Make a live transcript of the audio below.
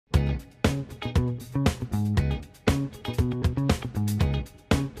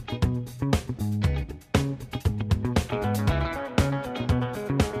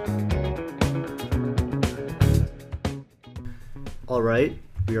All right,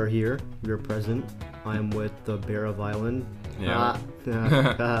 we are here. We are present. I am with the Bear of Island. Yeah.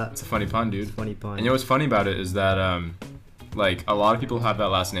 It's a funny pun, dude. It's a funny pun. And you know what's funny about it is that, like, a lot of people have that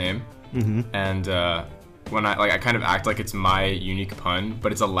last name. Mm-hmm. And when I kind of act like it's my unique pun,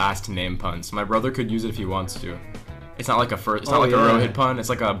 but it's a last name pun. So my brother could use it if he wants to. It's not like a first. It's not like a Rohit pun. It's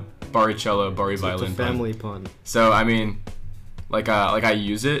like a Baricello, Bari violin It's a family pun. So I mean, like I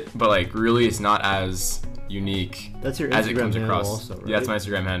use it, but like really, it's not as unique That's your as it Instagram comes handle across. also, right? Yeah, that's my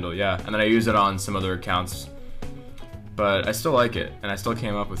Instagram handle. Yeah, and then I use it on some other accounts. But I still like it, and I still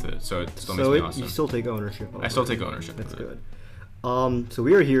came up with it, so it still makes me awesome. You still take ownership of I still it. take ownership That's of it. good. So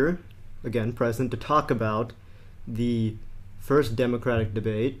we are here, again, present, to talk about the first Democratic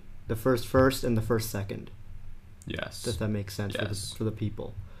debate, the first and the first second. Yes. If that makes sense Yes. for the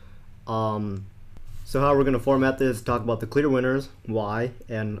people. So how we're going to format this, talk about the clear winners, why,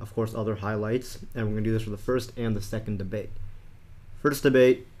 and of course other highlights, and we're going to do this for the first and the second debate. First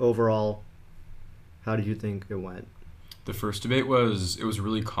debate, overall, how did you think it went? The first debate was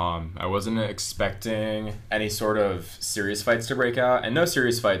really calm. I wasn't expecting any sort of serious fights to break out, and no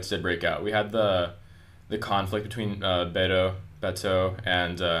serious fights did break out. We had the conflict between Beto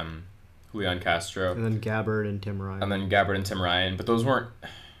and Julian Castro, And then Gabbard and Tim Ryan. but those weren't.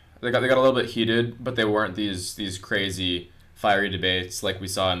 They got a little bit heated, but they weren't these crazy fiery debates like we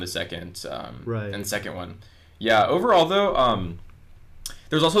saw in the second Right. in the second one. Yeah. Overall, though,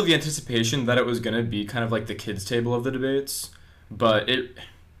 there was also the anticipation that it was gonna be kind of like the kids' table of the debates, but it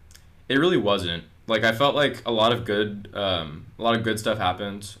really wasn't. Like I felt like a lot of good stuff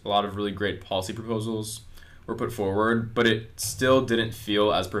happened. A lot of really great policy proposals were put forward, but it still didn't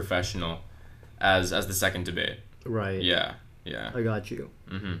feel as professional as the second debate. Right. Yeah. I got you.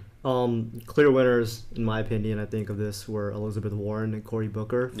 Mm-hmm. Clear winners, in my opinion, I think of this were Elizabeth Warren and Cory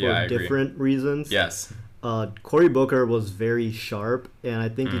Booker for Yeah, I agree. different reasons. Yes. Cory Booker was very sharp, and I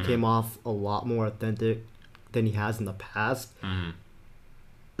think he Mhm. came off a lot more authentic than he has in the past. Mm-hmm.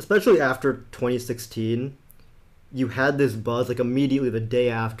 Especially after 2016, you had this buzz, like immediately the day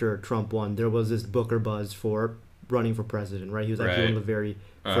after Trump won, there was this Booker buzz for running for president, right? He was actually one of the very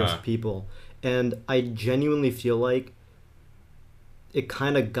first people. And I genuinely feel like it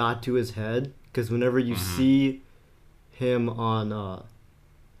kind of got to his head, because whenever you see him on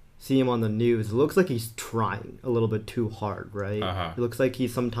the news, it looks like he's trying a little bit too hard, right? Uh-huh. It looks like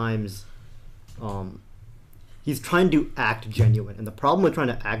he's sometimes he's trying to act genuine, and the problem with trying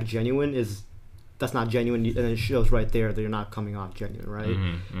to act genuine is that's not genuine, and it shows right there that you're not coming off genuine, right?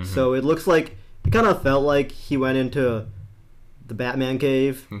 Mm-hmm. So it looks like it kind of felt like he went into the Batman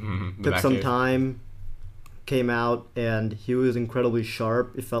cave, took some time, came out, and he was incredibly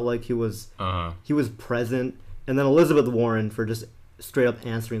sharp. It felt like he was present, and then Elizabeth Warren for just straight up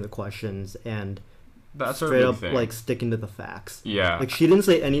answering the questions and That's straight up thing. like sticking to the facts. Yeah. Like she didn't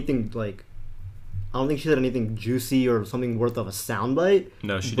say anything like, I don't think she said anything juicy or something worth of a soundbite.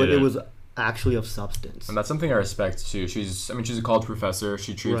 No, she but didn't. it was actually of substance. And that's something I respect too. She's a college professor.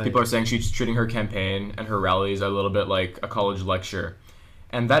 She treats Right. people are saying she's treating her campaign and her rallies a little bit like a college lecture.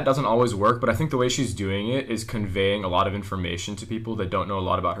 And that doesn't always work, but I think the way she's doing it is conveying a lot of information to people that don't know a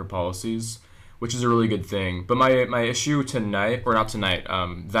lot about her policies, which is a really good thing. But my issue tonight, or not tonight,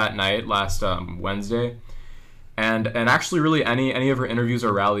 that night, last Wednesday, and actually really any of her interviews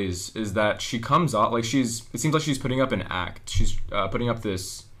or rallies, is that she comes out like it seems like she's putting up an act. She's putting up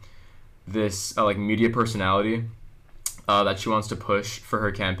this like media personality that she wants to push for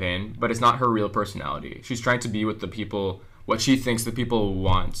her campaign, but it's not her real personality. She's trying to be with the people, what she thinks the people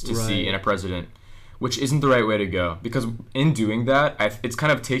want to see in a president, which isn't the right way to go, because in doing that, it's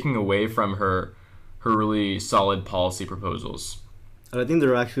kind of taking away from her really solid policy proposals. And I think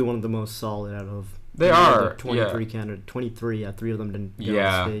they're actually one of the most solid out of They the are, 23 yeah. candidates. 23, yeah, 3 of them didn't get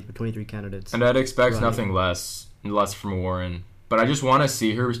Yeah. on stage, but 23 candidates. And I'd expect Right. nothing less from Warren. But I just want to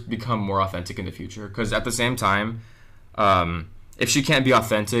see her become more authentic in the future, because at the same time, if she can't be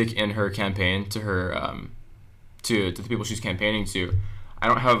authentic in her campaign to her to the people she's campaigning to, I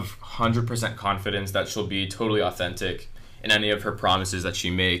don't have 100% confidence that she'll be totally authentic in any of her promises that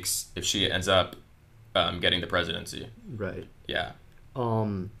she makes if she ends up getting the presidency. Right. Yeah.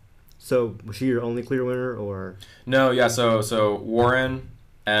 So was she your only clear winner, or? No, yeah. So Warren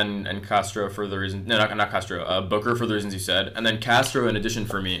and Castro for the reason. No, not Castro. Booker for the reasons you said, and then Castro in addition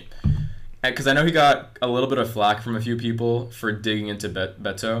for me, because I know he got a little bit of flack from a few people for digging into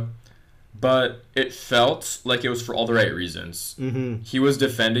Beto, but it felt like it was for all the right reasons. Mm-hmm. He was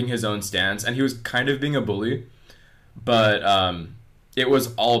defending his own stance, and he was kind of being a bully, but it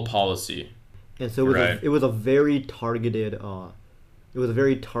was all policy. And so it was Right. it was a very targeted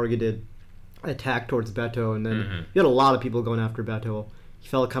attack towards Beto, and then you had a lot of people going after Beto. He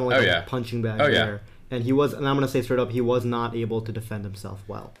felt kind of like a punching bag there. And he was, and I'm going to say straight up, he was not able to defend himself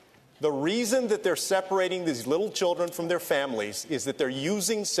well. The reason that they're separating these little children from their families is that they're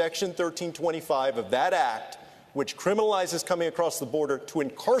using Section 1325 of that act, which criminalizes coming across the border, to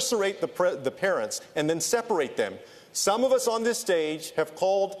incarcerate the parents and then separate them. Some of us on this stage have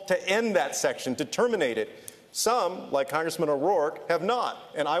called to end that section, to terminate it. Some, like Congressman O'Rourke, have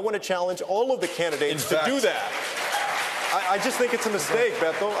not. And I want to challenge all of the candidates to do that. I just think it's a mistake,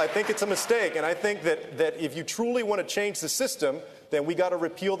 Beto. I think it's a mistake. And I think that if you truly want to change the system, then we got to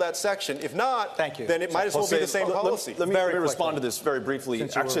repeal that section. If not, then it might as well be the same policy. Let me respond to this very briefly.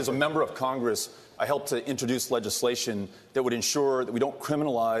 Actually, as a member of Congress, I helped to introduce legislation that would ensure that we don't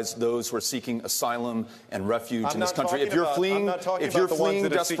criminalize those who are seeking asylum and refuge in this country. If you're fleeing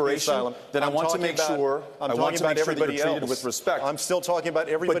desperation, then I want to make sure that you're treated with respect. I'm still talking about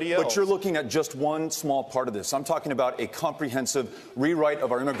everybody else. But you're looking at just one small part of this. I'm talking about a comprehensive rewrite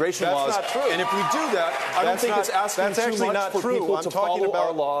of our immigration laws. That's not true. And if we do that, I don't think it's asking too much for people to follow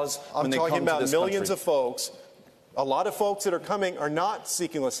our laws when they come to this country. I'm talking about millions of folks. A lot of folks that are coming are not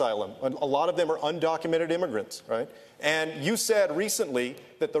seeking asylum. A lot of them are undocumented immigrants, right? And you said recently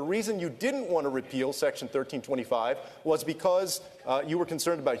that the reason you didn't want to repeal Section 1325 was because you were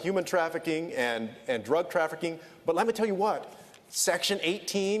concerned about human trafficking and drug trafficking. But let me tell you what. Section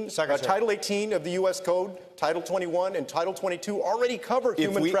 18, Title 18 of the U.S. Code, Title 21, and Title 22 already cover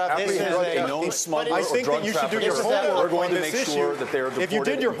human trafficking and drug trafficking. I think that you should do your homework on this issue. If you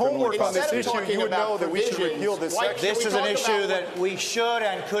did your homework on this issue, you would know that we should repeal this section. This is an issue that we should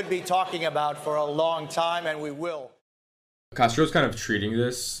and could be talking about for a long time, and we will. Castro's kind of treating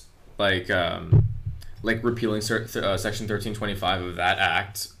this like repealing Section 1325 of that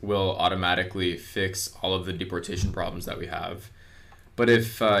act will automatically fix all of the deportation problems that we have. But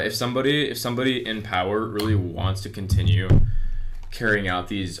if somebody in power really wants to continue carrying out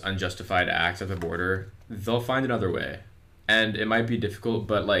these unjustified acts at the border, they'll find another way. And it might be difficult,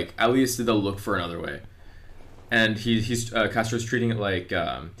 but at least they'll look for another way. And Castro's treating it like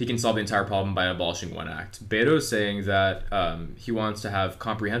he can solve the entire problem by abolishing one act. Beto's saying that he wants to have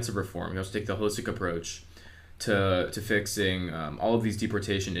comprehensive reform. He wants to take the holistic approach to fixing all of these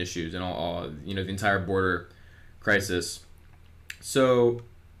deportation issues and all the entire border crisis. So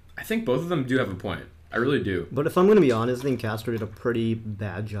I think both of them do have a point. I really do. But if I'm going to be honest, I think Castro did a pretty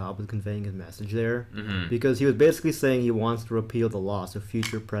bad job with conveying his message there. Because he was basically saying he wants to repeal the law so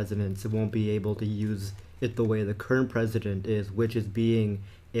future presidents won't be able to use it the way the current president is, which is being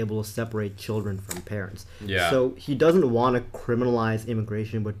able to separate children from parents. Yeah. So he doesn't want to criminalize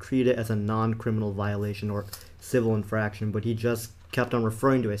immigration, but treat it as a non-criminal violation or civil infraction. But he just kept on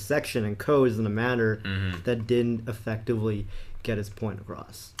referring to a section and codes in a manner that didn't effectively get his point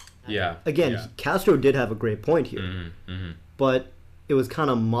across. Yeah. Again, Castro did have a great point here, but it was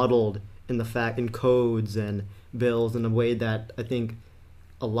kind of muddled in codes and bills in a way that I think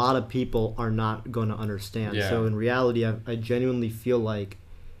a lot of people are not going to understand. Yeah. So in reality, I genuinely feel like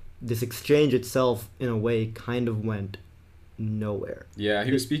this exchange itself, in a way, kind of went nowhere. Yeah,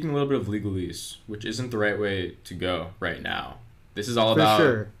 he was speaking a little bit of legalese, which isn't the right way to go right now. This is all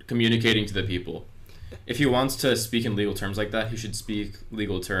about communicating to the people. If he wants to speak in legal terms like that, he should speak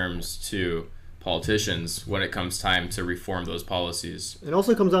legal terms to politicians when it comes time to reform those policies. It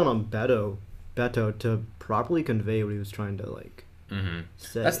also comes down on Beto to properly convey what he was trying to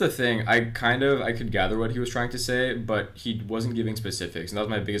say. That's the thing. I could gather what he was trying to say, but he wasn't giving specifics. And that was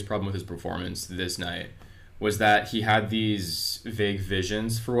my biggest problem with his performance this night, was that he had these vague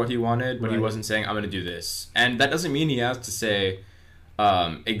visions for what he wanted, but he wasn't saying, I'm going to do this. And that doesn't mean he has to say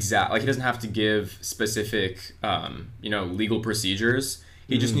he doesn't have to give specific legal procedures.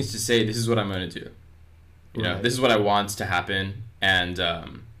 He just needs to say, this is what I'm going to do. This is what I want to happen, and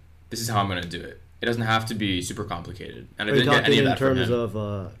this is how I'm going to do it. It doesn't have to be super complicated. And I didn't get any of that from him. In terms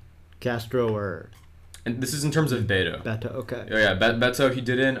of Castro or... And this is in terms of Beto. Beto, okay. Oh, yeah, Beto, he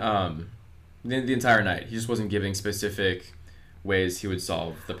didn't... the entire night, he just wasn't giving specific ways he would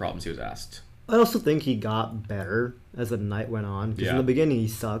solve the problems he was asked. I also think he got better as the night went on. Because in the beginning he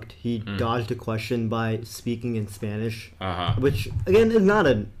sucked. He dodged a question by speaking in Spanish. Which, again, is not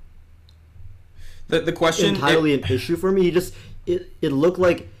the question entirely an issue for me. It looked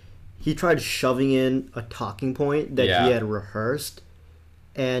like he tried shoving in a talking point that he had rehearsed.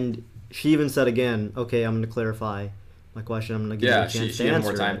 And she even said again, okay, I'm going to clarify my question. I'm going to give you a chance to answer. She had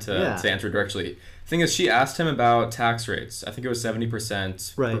more time to answer directly. The thing is, she asked him about tax rates. I think it was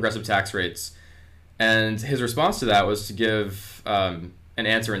 70% progressive tax rates. And his response to that was to give an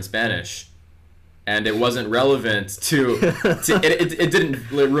answer in Spanish. and it wasn't relevant to it didn't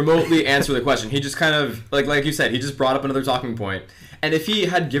remotely answer the question. He just kind of like you said, he just brought up another talking point. And if he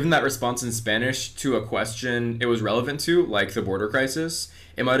had given that response in Spanish to a question it was relevant to, like the border crisis,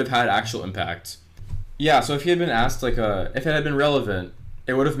 it might have had actual impact. Yeah, so if he had been asked if it had been relevant,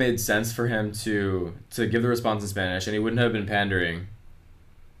 it would have made sense for him to give the response in Spanish, and he wouldn't have been pandering,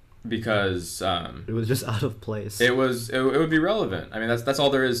 because it was just out of place. It would be relevant. I mean, that's all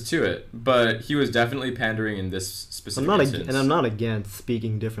there is to it. But he was definitely pandering in this specific instance. And I'm not against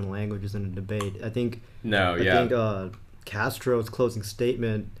speaking different languages in a debate. I think Castro's closing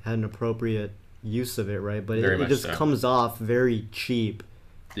statement had an appropriate use of it, right? But it just comes off very cheap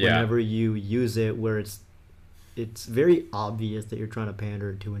whenever you use it, where it's very obvious that you're trying to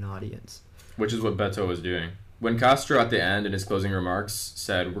pander to an audience. Which is what Beto was doing. When Castro at the end in his closing remarks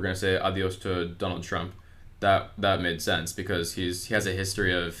said, "We're going to say adios to Donald Trump," that made sense, because he has a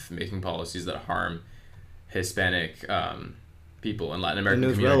history of making policies that harm Hispanic people in Latin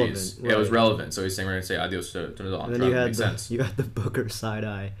American communities. Relevant, right. It was relevant, so he's saying we're going to say adios to Donald Trump. Makes sense. You had the Booker side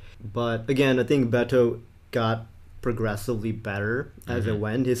eye. But again, I think Beto got progressively better as it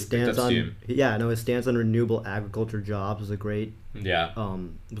went. His stance on renewable agriculture jobs was a great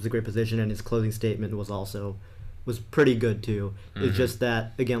position, and his closing statement was pretty good too. It's just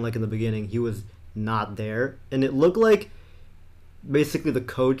that, again, like in the beginning, he was not there, and it looked like basically the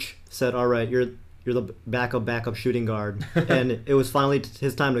coach said, "All right, you're the backup shooting guard," and it was finally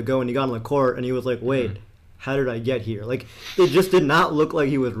his time to go, and he got on the court, and he was like, "Wait, how did I get here?" Like, it just did not look like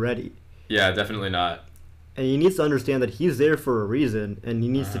he was ready. Yeah, definitely not. And he needs to understand that he's there for a reason, and he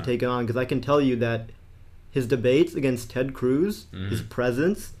needs to take it on, because I can tell you that his debates against Ted Cruz, his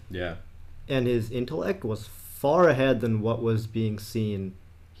presence, and his intellect was far ahead than what was being seen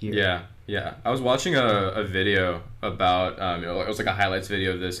here. Yeah. I was watching a video about it was like a highlights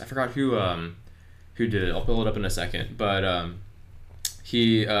video of this. I forgot who did it. I'll pull it up in a second. But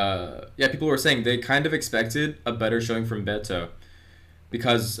people were saying they kind of expected a better showing from Beto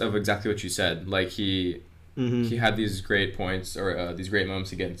because of exactly what you said. Like he had these great points or these great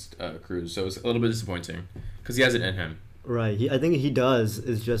moments against Cruz, so it was a little bit disappointing because he has it in him. Right. I think he does.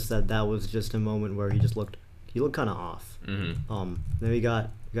 It's just that was just a moment where he looked kind of off. Then we got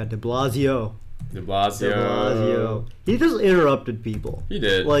De Blasio. De Blasio. He just interrupted people. He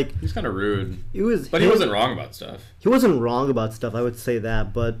did. Like, he was kind of rude. He wasn't wrong about stuff. He wasn't wrong about stuff. I would say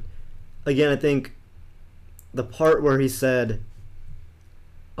that, but again, I think the part where he said,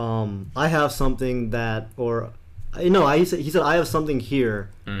 "I have something that," he said, "I have something here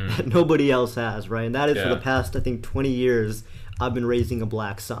that nobody else has," right? And that is for the past, I think, 20 years, I've been raising a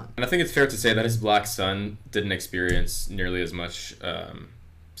black son. And I think it's fair to say that his black son didn't experience nearly as much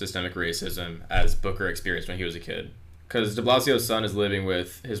systemic racism as Booker experienced when he was a kid. Because de Blasio's son is living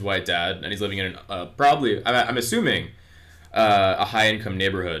with his white dad, and he's living in probably, I'm assuming, a high-income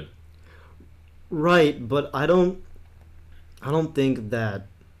neighborhood. Right, but I don't think that.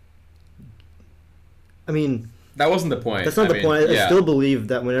 I mean, that wasn't the point. That's not the point. I still believe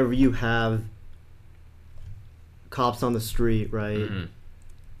that whenever you have cops on the street, right,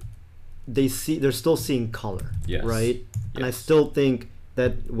 they're still seeing color, right? Yes. And I still think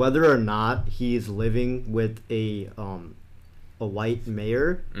that whether or not he's living with a white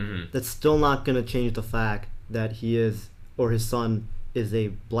mayor, that's still not going to change the fact that he is, or his son is, a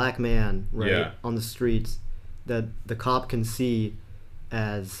black man, right, on the streets, that the cop can see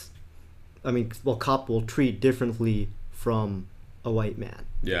as, cop will treat differently from a white man.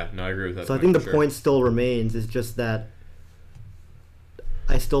 Yeah, no, I agree with that. So I think the point still remains, is just that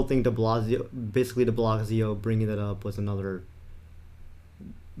I still think de Blasio bringing it up was another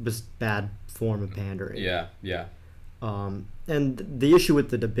bad form of pandering. Yeah. And the issue with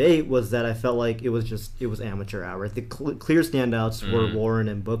the debate was that I felt like it was amateur hour. The clear standouts were Warren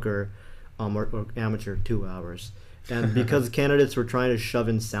and Booker, or amateur 2 hours. And because candidates were trying to shove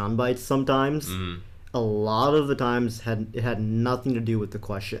in sound bites sometimes, a lot of the times it had nothing to do with the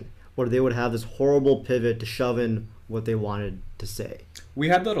question, or they would have this horrible pivot to shove in what they wanted to say. We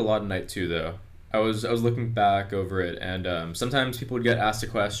had that a lot at night too, though. I was looking back over it, and sometimes people would get asked a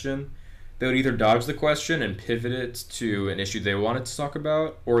question. They would either dodge the question and pivot it to an issue they wanted to talk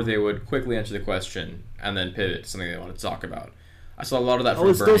about, or they would quickly answer the question and then pivot to something they wanted to talk about. I saw a lot of that from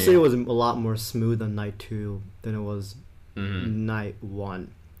Bernie. I would still say it was a lot more smooth on night 2 than it was night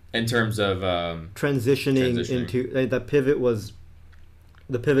 1. In terms of transitioning into the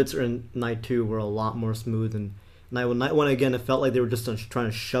pivots in night 2 were a lot more smooth, and night 1 again, it felt like they were just trying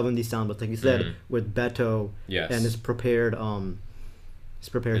to shove in these sound bites, like you said, with Beto and his prepared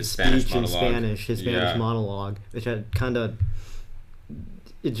speech in Spanish, his Spanish monologue, which had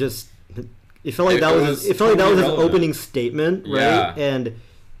It felt like that was his opening statement, right? Yeah. And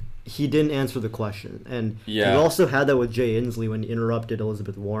he didn't answer the question. And we also had that with Jay Inslee when he interrupted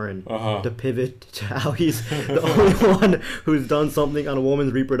Elizabeth Warren to pivot to how he's the only one who's done something on a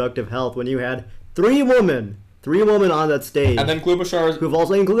woman's reproductive health when you had three women on that stage. And then Klobuchar, who've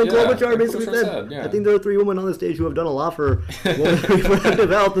also, including Klobuchar, basically said, I think there are three women on the stage who have done a lot for women's reproductive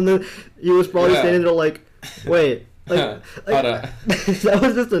health. And then he was probably standing there like, wait. That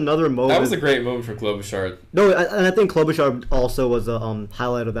was just another moment. That was a great moment for Klobuchar. No, and I think Klobuchar also was a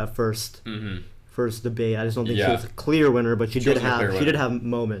highlight of that first debate. I just don't think she was a clear winner, but she did have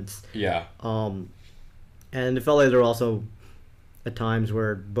moments. Yeah. And it felt like there were also at times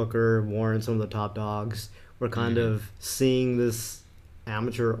where Booker, Warren, some of the top dogs were kind of seeing this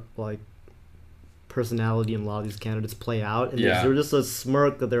amateur personality in a lot of these candidates play out, and there was just a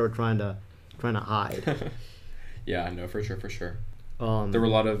smirk that they were trying to hide. Yeah, no, for sure. There were a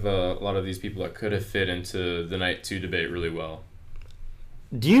lot of these people that could have fit into the night 2 debate really well.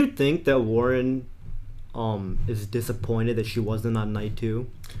 Do you think that Warren is disappointed that she wasn't on night 2?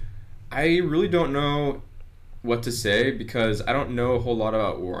 I really don't know what to say because I don't know a whole lot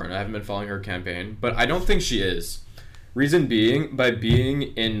about Warren. I haven't been following her campaign, but I don't think she is. Reason being, by being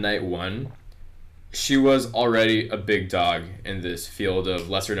in night 1, she was already a big dog in this field of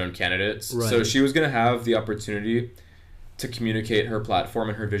lesser-known candidates. Right. So she was going to have the opportunity to communicate her platform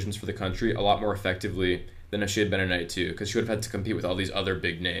and her visions for the country a lot more effectively than if she had been in night 2, because she would have had to compete with all these other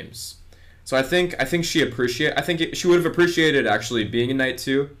big names. So I think she would have appreciated actually being in night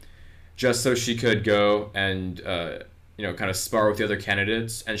 2, just so she could go and kind of spar with the other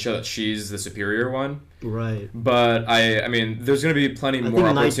candidates and show that she's the superior one. Right. But I mean, there's going to be plenty more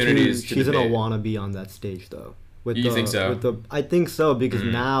opportunities. She's going to want to be on that stage, though. You think so? I think so, because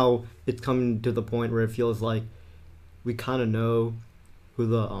now it's coming to the point where it feels like we kind of know who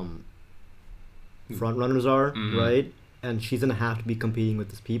the front runners are, right? And she's going to have to be competing with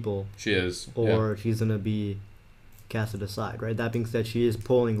these people. She is. Or she's going to be casted aside, right? That being said, she is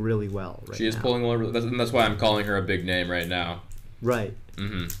polling really well right now. She is polling well, and that's why I'm calling her a big name right now. Right.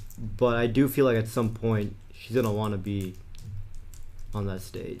 But I do feel like at some point she's going to want to be on that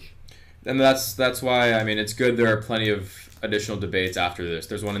stage. And that's why, I mean, it's good there are plenty of additional debates after this.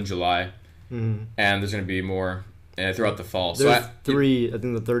 There's one in July, and there's going to be more throughout the fall. There's three, I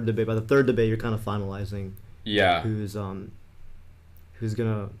think the third debate. By the third debate, you're kind of finalizing who's going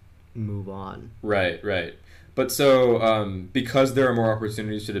to move on. Right. But so, because there are more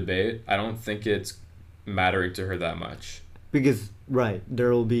opportunities to debate, I don't think it's mattering to her that much. Because,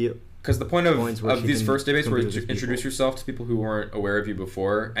 there will be... Because the point of these first debates were to introduce yourself to people who weren't aware of you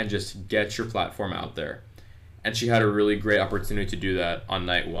before and just get your platform out there. And she had a really great opportunity to do that on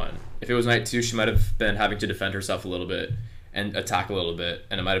night 1. If it was night 2, she might have been having to defend herself a little bit and attack a little bit,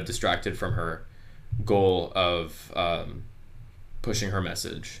 and it might have distracted from her goal of pushing her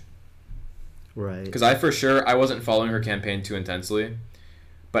message. Right. Because I wasn't following her campaign too intensely,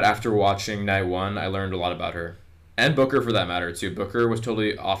 but after watching night 1, I learned a lot about her. And Booker, for that matter, too. Booker was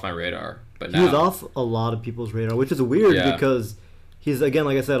totally off my radar. But now... He was off a lot of people's radar, which is weird because he's, again,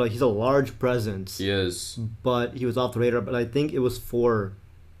 like I said, he's a large presence. He is. But he was off the radar, but I think it was for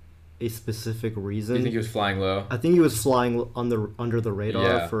a specific reason. You think he was flying low? I think he was flying under the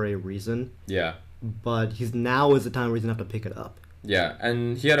radar for a reason. Yeah. But now is the time where he's going to have to pick it up. Yeah,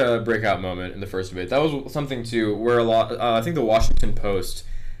 and he had a breakout moment in the first debate. That was something, too, where I think the Washington Post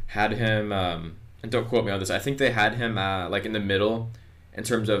had him... and don't quote me on this. I think they had him in the middle in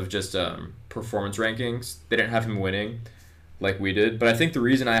terms of just performance rankings. They didn't have him winning like we did. But I think the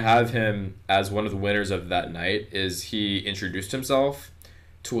reason I have him as one of the winners of that night is he introduced himself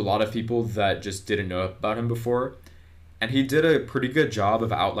to a lot of people that just didn't know about him before. And he did a pretty good job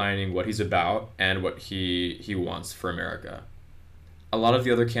of outlining what he's about and what he wants for America. A lot of the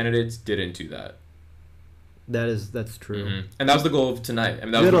other candidates didn't do that. That's true. And that was the goal of tonight. I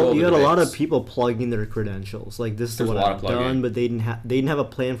mean, you had a lot of people plugging their credentials. Like, this is what I've done, but they didn't have a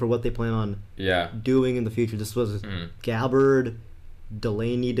plan for what they plan on doing in the future. This was Gabbard,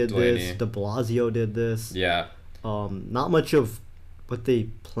 Delaney did this, de Blasio did this. Yeah. Not much of what they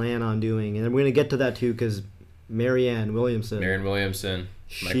plan on doing. And we're going to get to that, too, because Marianne Williamson,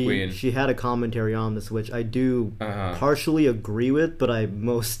 my queen. She had a commentary on this, which I do partially agree with, but I'm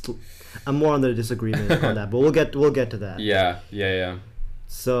more on the disagreement on that. But we'll get to that. Yeah.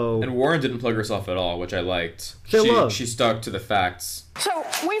 So, and Warren didn't plug herself at all, which I liked. She stuck to the facts So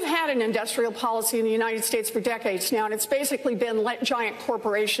we've had an industrial policy in the United States for decades now, and it's basically been let giant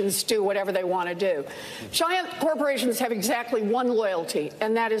corporations do whatever they want to do. Giant corporations have exactly one loyalty,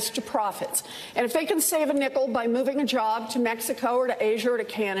 and that is to profits. And if they can save a nickel by moving a job to Mexico or to Asia or to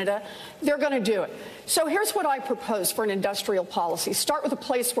Canada, they're going to do it. So here's what I propose for an industrial policy. Start with a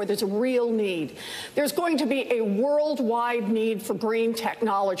place where there's a real need. There's going to be a worldwide need for green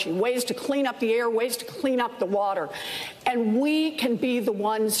technology, ways to clean up the air, ways to clean up the water. And we can be the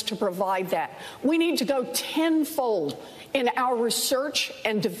ones to provide that. We need to go tenfold in our research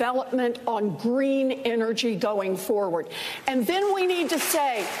and development on green energy going forward. And then we need to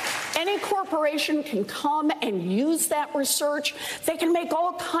say, any corporation can come and use that research. They can make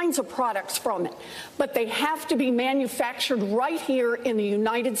all kinds of products from it, but they have to be manufactured right here in the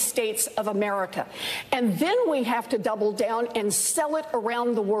United States of America. And then we have to double down and sell it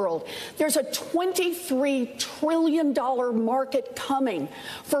around the world. There's a $23 trillion market coming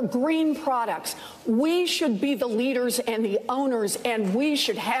for green products. We should be the leaders and the owners, and we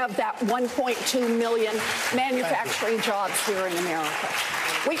should have that 1.2 million manufacturing jobs here in America.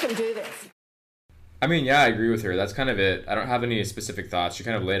 We can do this. I mean, yeah, I agree with her. That's kind of it. I don't have any specific thoughts. She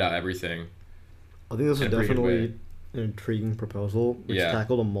kind of laid out everything. I think this is definitely an intriguing proposal, which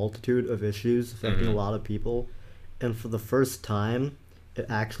tackled a multitude of issues affecting a lot of people. And for the first time, it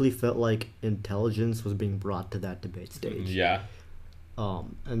actually felt like intelligence was being brought to that debate stage. Yeah.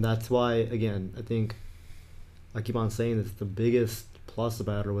 And that's why, again, I think I keep on saying this, the biggest plus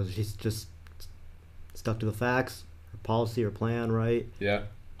about her was she's just stuck to the facts, her policy, her plan, right? Yeah.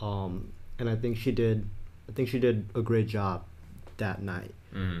 And I think she did a great job that night.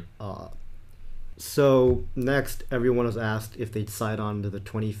 So next, everyone was asked if they'd sign on to the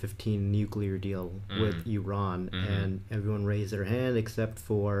 2015 nuclear deal with Iran, and everyone raised their hand except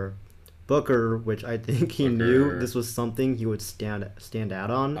for Booker, which I think he knew this was something he would stand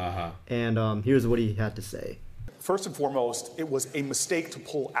out on. And here's what he had to say. First and foremost, it was a mistake to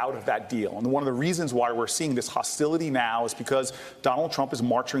pull out of that deal. And one of the reasons why we're seeing this hostility now is because Donald Trump is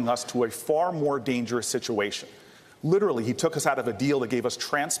marching us to a far more dangerous situation. Literally, he took us out of a deal that gave us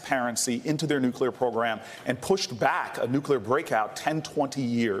transparency into their nuclear program and pushed back a nuclear breakout 10, 20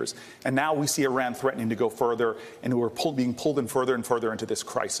 years. And now we see Iran threatening to go further, and we're being pulled in further and further into this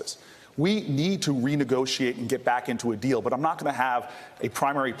crisis. We need to renegotiate and get back into a deal, but I'm not going to have a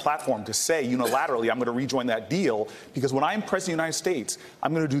primary platform to say unilaterally I'm going to rejoin that deal, because when I'm president of the United States,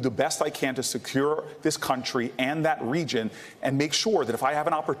 I'm going to do the best I can to secure this country and that region and make sure that if I have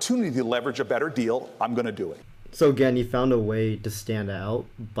an opportunity to leverage a better deal, I'm going to do it. So again, he found a way to stand out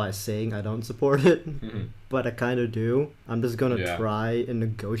by saying, I don't support it, but I kind of do. I'm just going to try and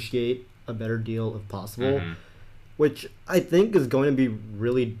negotiate a better deal if possible, which I think is going to be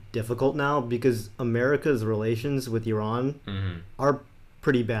really difficult now because America's relations with Iran are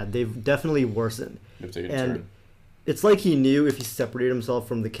pretty bad. They've definitely worsened. And it's like he knew if he separated himself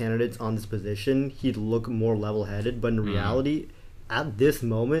from the candidates on this position, he'd look more level-headed, but in reality, at this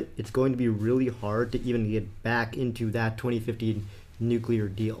moment, it's going to be really hard to even get back into that 2015 nuclear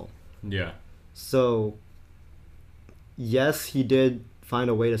deal. Yeah. So, yes, he did find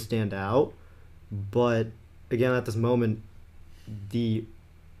a way to stand out, but again, at this moment, the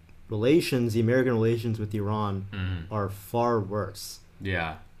American relations with Iran are far worse.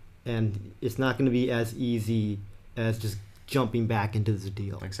 Yeah. And it's not going to be as easy as just jumping back into this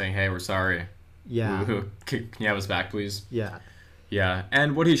deal. Like saying, hey, we're sorry. Yeah. Can you have us back, please? Yeah. Yeah,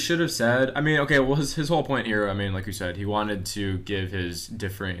 and what he should have said, I mean, okay, well, his whole point here, I mean, like you said, he wanted to give his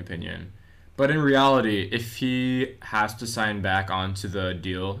differing opinion. But in reality, if he has to sign back onto the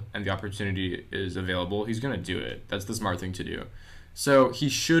deal and the opportunity is available, he's going to do it. That's the smart thing to do. So he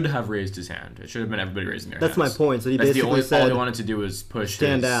should have raised his hand. It should have been everybody raising their hands. That's my point. So he basically said, all he wanted to do was push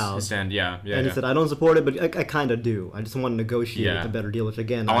stand out. His stand. Yeah. And he said, I don't support it, but I kind of do. I just want to negotiate a better deal, which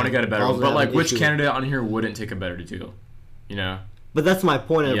again, I want to get a better deal. But like, which candidate on here wouldn't take a better deal? You know? But that's my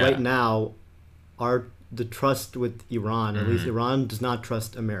point. Right now, the trust with Iran, at least Iran does not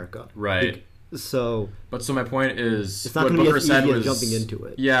trust America. Right. So my point is, it's not going to be as easy as jumping into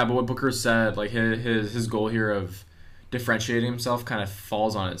it. Yeah, but what Booker said, like his goal here of differentiating himself kind of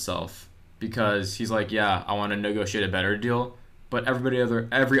falls on itself, because he's like, yeah, I want to negotiate a better deal, but every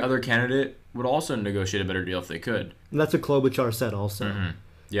other candidate would also negotiate a better deal if they could. And that's what Klobuchar said also.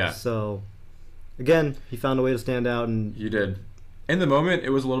 Yeah. So again, he found a way to stand out, and he did. In the moment,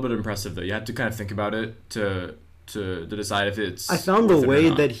 it was a little bit impressive, though. You had to kind of think about it to decide if it's. I found the way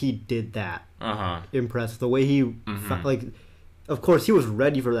that he did that impressive. The way he, like, of course, he was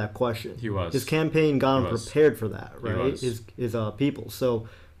ready for that question. He was. His campaign got him prepared for that, right? His people. So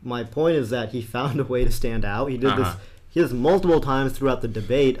my point is that he found a way to stand out. He did this he has multiple times throughout the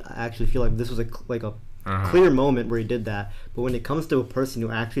debate. I actually feel like this was a clear moment where he did that. But when it comes to a person who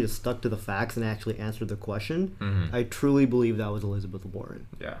actually just stuck to the facts and actually answered the question, I truly believe that was Elizabeth Warren.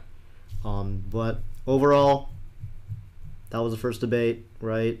 Yeah. But overall, that was the first debate,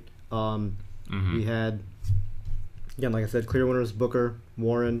 right? We had, again, like I said, clear winners: Booker,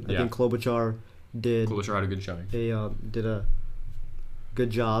 Warren. I think Klobuchar had a good showing. Did a good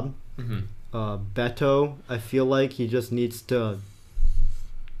job. Beto, I feel like he just needs to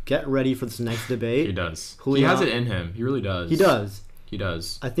get ready for this next debate. He does. He has it in him. He really does. He does. He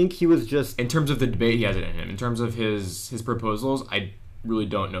does. I think he was just... In terms of the debate, he has it in him. In terms of his proposals, I really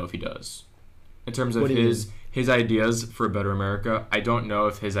don't know if he does. In terms of his ideas for a better America, I don't know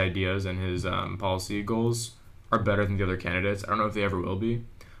if his ideas and his policy goals are better than the other candidates. I don't know if they ever will be.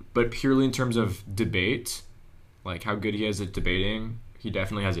 But purely in terms of debate, like how good he is at debating, he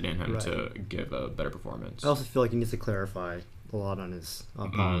definitely has it in him to give a better performance. I also feel like he needs to clarify a lot on his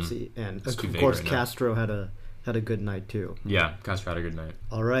policy. And of course, Castro had a good night too. Yeah, Castro had a good night.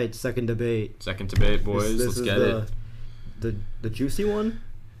 All right, second debate. Second debate, boys. Let's get it. The juicy one?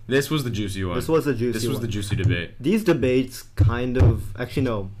 This was the juicy one. This was the juicy debate. These debates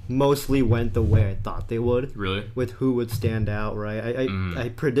mostly went the way I thought they would. Really? With who would stand out, right? I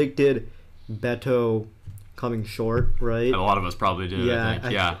predicted Beto coming short, right? A lot of us probably did. Yeah,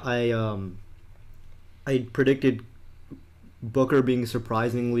 I think. I predicted Booker being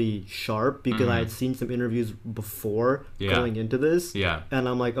surprisingly sharp because I had seen some interviews before going into this. Yeah. And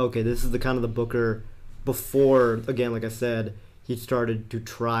I'm like, okay, this is the kind of the Booker before, again, like I said, he started to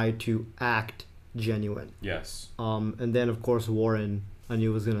try to act genuine. Yes. And then, of course, Warren, I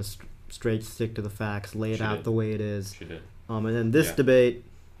knew was going to straight stick to the facts, lay it out the way it is. She did. And then this debate,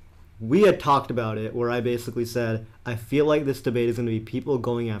 we had talked about it where I basically said, I feel like this debate is going to be people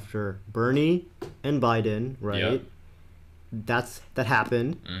going after Bernie and Biden, right? Yep. That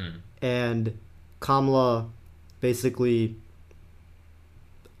happened. And Kamala basically,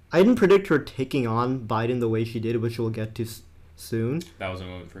 I didn't predict her taking on Biden the way she did, which we'll get to soon. That was a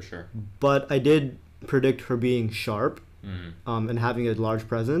moment for sure. But I did predict her being sharp and having a large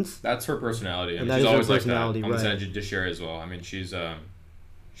presence. That's her personality. I mean, that she's is her always like personality, that on the right. judiciary as well. I mean, she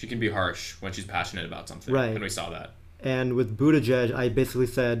can be harsh when she's passionate about something. Right. And we saw that. And with Buttigieg, I basically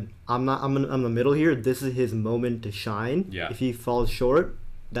said, I'm in the middle here. This is his moment to shine. Yeah. If he falls short,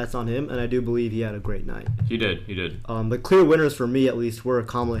 that's on him. And I do believe he had a great night. He did. But clear winners for me, at least, were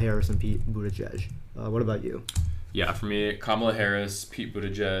Kamala Harris and Pete Buttigieg. What about you? Yeah, for me, Kamala Harris, Pete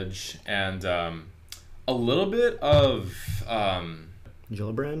Buttigieg, and a little bit of...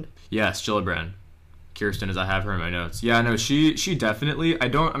 Gillibrand? Yes, Gillibrand. Kirsten, as I have her in my notes. Yeah, no, she definitely...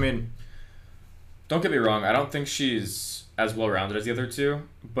 Don't get me wrong, I don't think she's as well-rounded as the other two,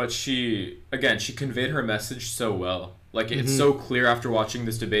 but she conveyed her message so well. Like, it's so clear after watching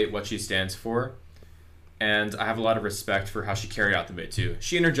this debate what she stands for, and I have a lot of respect for how she carried out the debate, too.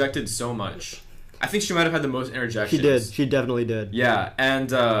 She interjected so much. I think she might have had the most interjections. She did. She definitely did. Yeah,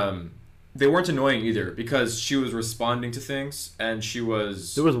 and they weren't annoying either because she was responding to things and she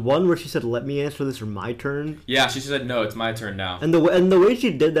was... There was one where she said, let me answer this or my turn. Yeah, she said, no, it's my turn now. And the way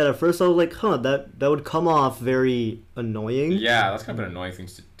she did that at first, I was like, that would come off very annoying. Yeah, that's kind of an annoying thing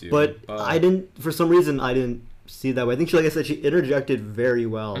to do. But I didn't, for some reason, I didn't see that way. I think like I said, she interjected very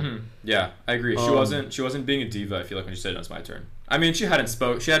well. Yeah, I agree. She wasn't being a diva, I feel like, when she said, no, it's my turn. I mean, she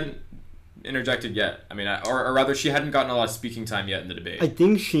hadn't interjected yet. I mean, or rather, she hadn't gotten a lot of speaking time yet in the debate. I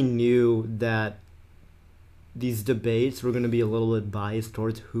think she knew that these debates were going to be a little bit biased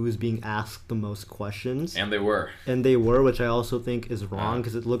towards who is being asked the most questions. And they were. Which I also think is wrong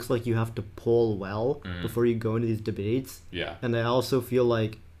because it looks like you have to poll well before you go into these debates. Yeah. And I also feel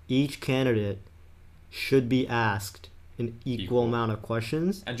like each candidate should be asked an equal amount of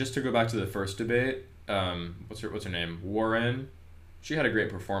questions. And just to go back to the first debate, what's her name? Warren. She had a great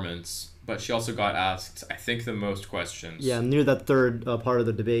performance, but she also got asked, I think, the most questions. Yeah, near that third part of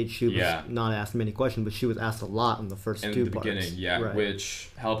the debate, she was not asked many questions, but she was asked a lot in the first two parts. In the beginning, yeah, right. Which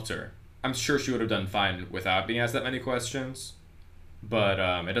helped her. I'm sure she would have done fine without being asked that many questions, but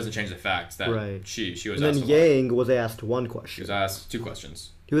it doesn't change the fact that she was asked a lot. And then Yang was asked one question. She was asked 2 questions.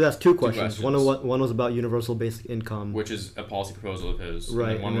 He was asked 2 questions. One was about universal basic income. Which is a policy proposal of his.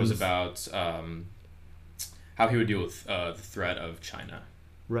 Right. And one was about... how he would deal with the threat of China.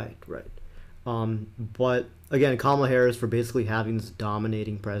 Right. But again, Kamala Harris for basically having this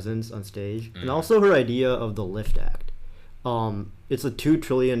dominating presence on stage, and also her idea of the LIFT Act. It's a $2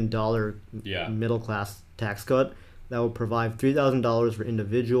 trillion middle class tax cut that will provide $3,000 for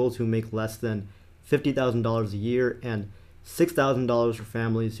individuals who make less than $50,000 a year and $6,000 for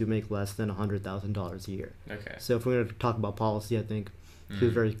families who make less than $100,000 a year. Okay. So if we're going to talk about policy, I think she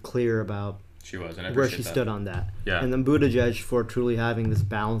was very clear about where she stood on that. Yeah. And then Buttigieg for truly having this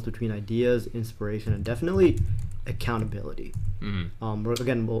balance between ideas, inspiration, and definitely accountability. Again,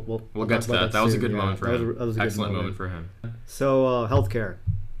 we'll get to that. That was a good moment for him. That was a excellent moment for him. So healthcare.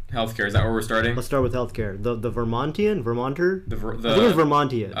 Healthcare, is that where we're starting? Let's start with healthcare. The Vermonter? I think it's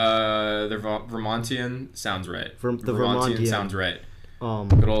Vermontian. The Vermontian sounds right. The Vermontian sounds right.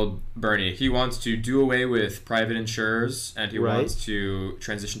 Good old Bernie. He wants to do away with private insurers, and he wants to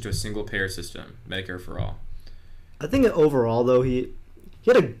transition to a single payer system, Medicare for all. I think overall, though, he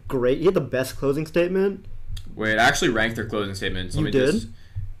had the best closing statement. Wait, I actually ranked their closing statements. You did?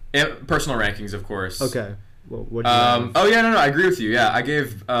 Personal rankings, of course. Okay. Well, what I agree with you. Yeah, I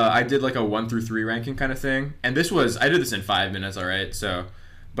gave I did like a 1 through 3 ranking kind of thing, and I did this in 5 minutes. All right, so,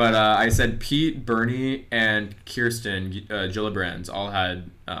 but I said Pete, Bernie, and Kirsten Gillibrand all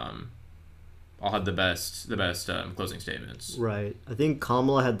had the best closing statements. Right. I think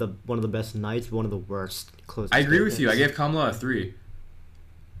Kamala had one of the best nights, one of the worst closing statements. I agree with you. I gave Kamala a 3.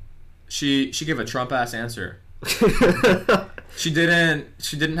 She gave a Trump ass answer. She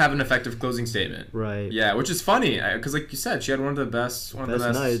didn't have an effective closing statement. Right. Yeah, which is funny because, like you said, she had one of the best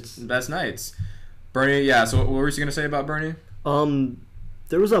nights. Bernie. Yeah. So what were you gonna say about Bernie?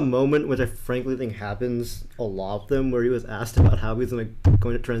 There was a moment which I frankly think happens a lot of them where he was asked about how he's going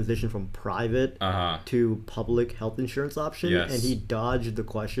to transition from private to public health insurance option, and he dodged the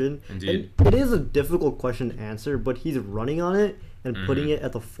question. Indeed. And it is a difficult question to answer, but he's running on it and putting it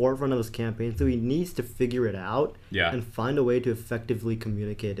at the forefront of his campaign, so he needs to figure it out and find a way to effectively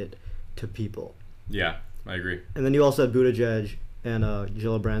communicate it to people. Yeah, I agree. And then you also had Buttigieg and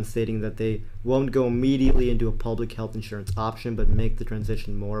Gillibrand stating that they won't go immediately into a public health insurance option, but make the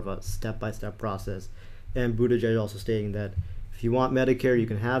transition more of a step-by-step process. And Buttigieg also stating that if you want Medicare, you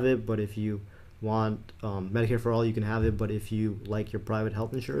can have it, but if you want Medicare for all, you can have it, but if you like your private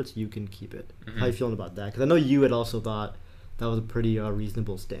health insurance, you can keep it. How are you feeling about that? Because I know you had also thought that was a pretty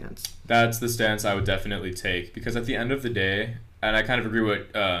reasonable stance. That's the stance I would definitely take, because at the end of the day, and I kind of agree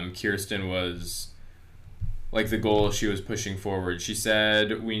with Kirsten was, like, the goal she was pushing forward. She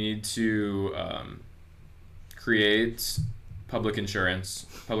said we need to create public insurance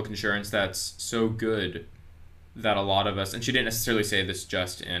that's so good that a lot of us, and she didn't necessarily say this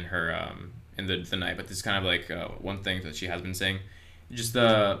just in her in the night, but this is kind of like one thing that she has been saying. Just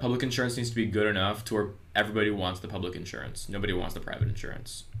the public insurance needs to be good enough to where everybody wants the public insurance. Nobody wants the private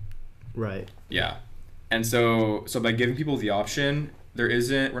insurance. Right. Yeah. And so by giving people the option,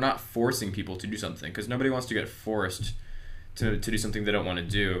 we're not forcing people to do something, because nobody wants to get forced to do something they don't want to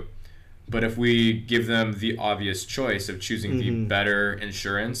do. But if we give them the obvious choice of choosing the better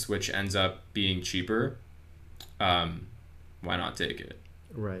insurance, which ends up being cheaper, why not take it?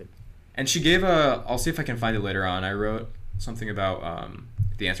 Right. And she gave I'll see if I can find it later on. I wrote something about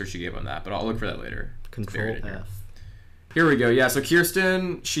the answer she gave on that, but I'll look for that later. Control F. Here we go. Yeah, so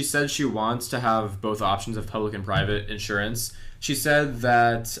Kirsten, she said she wants to have both options of public and private insurance. She said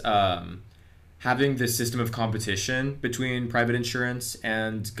that having this system of competition between private insurance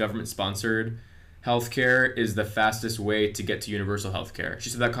and government-sponsored healthcare is the fastest way to get to universal healthcare. She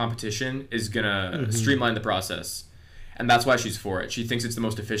said that competition is going to streamline the process, and that's why she's for it. She thinks it's the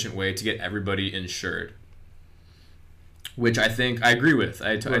most efficient way to get everybody insured, which I think I agree with.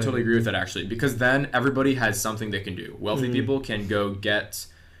 I totally agree with that, actually, because then everybody has something they can do. Wealthy people can go get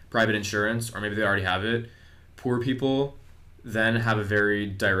private insurance, or maybe they already have it. Poor people then have a very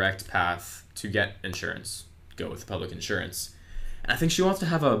direct path to get insurance. Go with public insurance. And I think she wants to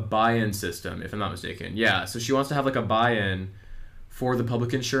have a buy-in system, if I'm not mistaken. Yeah, so she wants to have like a buy-in for the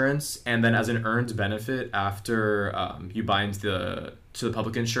public insurance, and then as an earned benefit after you buy into the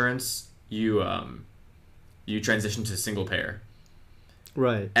public insurance, you transition to single payer.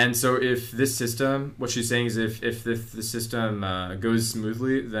 Right. And so if this system, what she's saying is if the system goes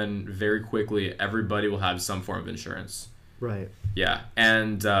smoothly, then very quickly everybody will have some form of insurance. Right. Yeah.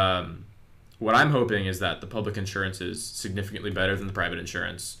 And what I'm hoping is that the public insurance is significantly better than the private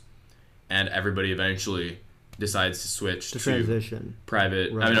insurance, and everybody eventually decides to switch to transition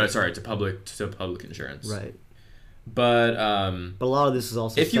private. Right. To public insurance. Right. But a lot of this is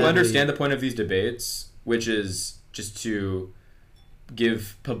also, if you understand the point of these debates, which is just to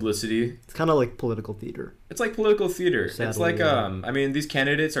give publicity. It's kind of like political theater. It's like political theater. Sadly, it's like, these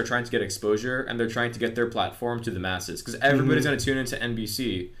candidates are trying to get exposure, and they're trying to get their platform to the masses, because everybody's going to tune into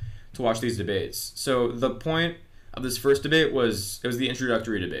NBC to watch these debates. So the point of this first debate was the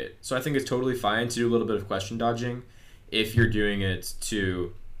introductory debate. So I think it's totally fine to do a little bit of question dodging if you're doing it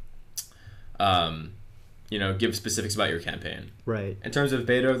to give specifics about your campaign. Right. In terms of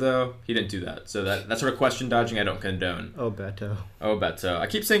Beto, though, he didn't do that. So that sort of question dodging I don't condone. Oh, Beto. Oh, Beto. I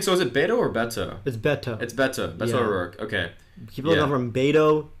keep saying, so is it Beto or Beto? It's Beto. It's Beto. Beto O'Rourke. Okay. People go from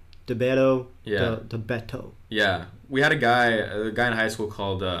Beto to Beto to Beto. Yeah. We had a guy in high school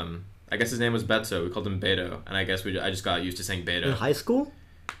called, I guess his name was Beto. We called him Beto. And I guess I just got used to saying Beto. In high school?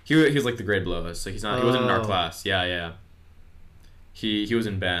 He was like the grade below us. So he wasn't in our class. Yeah. He was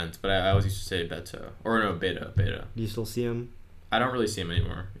in band, but I always used to say Beto. Or no, Beto. Do you still see him? I don't really see him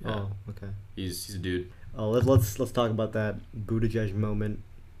anymore. Yeah. Oh, okay. He's a dude. Oh, let's talk about that Buttigieg moment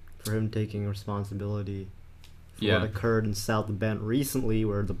for him taking responsibility for what occurred in South Bend recently,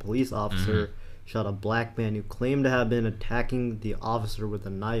 where the police officer shot a black man who claimed to have been attacking the officer with a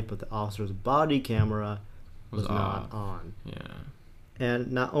knife, but the officer's body camera was not on. Yeah.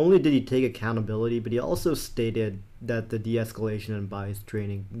 And not only did he take accountability, but he also stated that the de-escalation and bias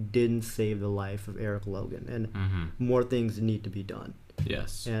training didn't save the life of Eric Logan, and more things need to be done.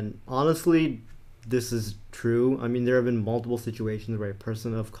 Yes. And honestly, this is true. I mean, there have been multiple situations where a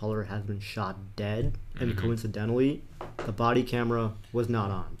person of color has been shot dead, and coincidentally, the body camera was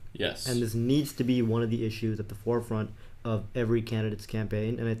not on. Yes. And this needs to be one of the issues at the forefront of every candidate's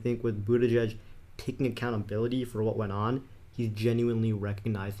campaign. And I think with Buttigieg taking accountability for what went on, he's genuinely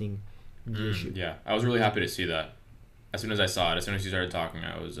recognizing the issue. Yeah, I was really happy to see that. As soon as I saw it, as soon as you started talking,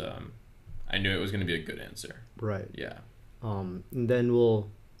 I knew it was going to be a good answer. Right. Yeah. And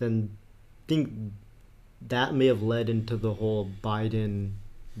then think that may have led into the whole Biden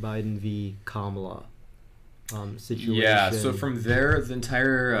v. Kamala situation. Yeah. So from there, the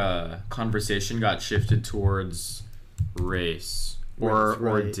entire conversation got shifted towards race,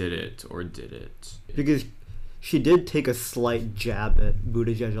 or did it? Because she did take a slight jab at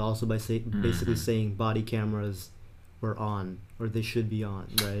Buttigieg also by basically saying body cameras were on, or they should be on,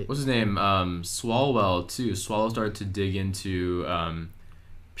 right? What's his name? Swalwell, too. Swalwell started to dig into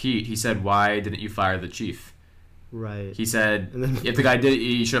Pete. He said, why didn't you fire the chief? Right. He said, if the guy did it,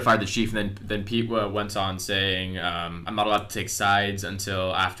 he should have fired the chief. And then Pete went on saying, I'm not allowed to take sides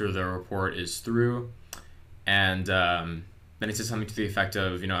until after the report is through. And then he said something to the effect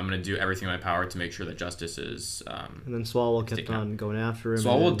of, I'm going to do everything in my power to make sure that justice is. And then Swalwell kept on going after him.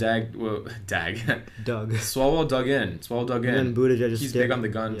 Swalwell Dug. Swalwell dug in. And then Buttigieg just he's big on the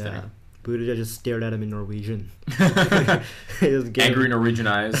gun thing. Buttigieg just stared at him in Norwegian. Angry Norwegian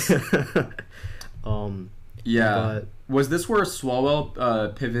eyes. Yeah. Was this where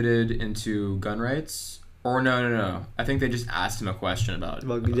Swalwell pivoted into gun rights? Or no. I think they just asked him a question about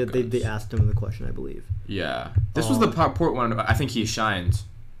they asked him the question, I believe. Yeah. This was the part one I think he shined.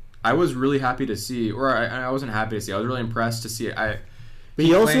 I was really happy to see, or I wasn't happy to see. I was really impressed to see it. But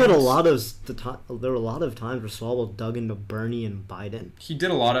he also had a lot of there were a lot of times where Swalwell dug into Bernie and Biden. He did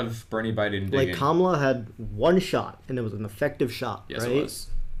a lot of Bernie Biden digging. Like Kamala had one shot, and it was an effective shot, yes, right? It was.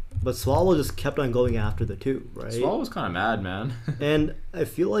 But Swalwell just kept on going after the two, right? Swalwell was kind of mad, man. And I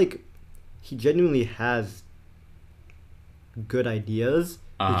feel like he genuinely has good ideas.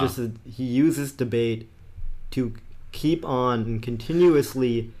 It's just that he uses debate to keep on and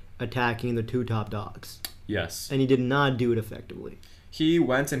continuously attacking the two top dogs. Yes. And he did not do it effectively. He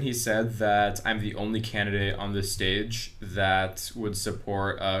went and he said that I'm the only candidate on this stage that would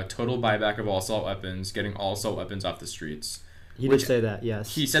support a total buyback of all assault weapons, getting all assault weapons off the streets. He did say that,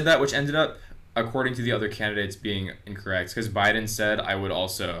 yes. He said that, which ended up, according to the other candidates, being incorrect. Because Biden said I would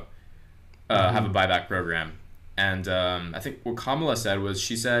also have a buyback program. And I think what Kamala said was,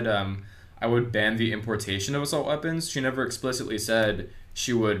 she said I would ban the importation of assault weapons. She never explicitly said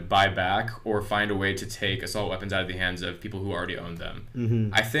she would buy back or find a way to take assault weapons out of the hands of people who already own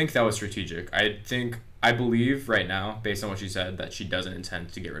them. I think that was strategic. I believe right now, based on what she said, that she doesn't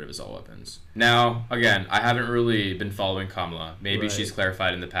intend to get rid of assault weapons. Now, again, I haven't really been following Kamala. Maybe she's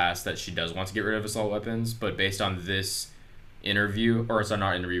clarified in the past that she does want to get rid of assault weapons, but based on this interview, or sorry,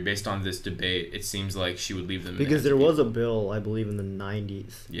 not interview, based on this debate, it seems like she would leave them because there was a bill, I believe, in the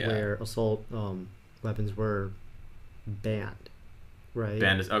 90s where assault weapons were banned, right?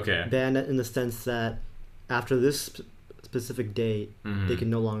 Banned in the sense that after this specific date, they can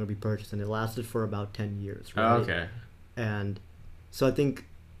no longer be purchased, and it lasted for about 10 years, right? Okay. And so I think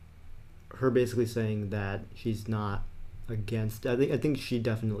her basically saying that she's not against, I think she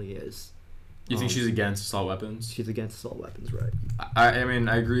definitely is. You think she's against assault weapons? She's against assault weapons, right? I mean,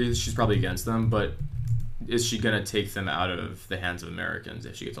 I agree she's probably against them, but is she going to take them out of the hands of Americans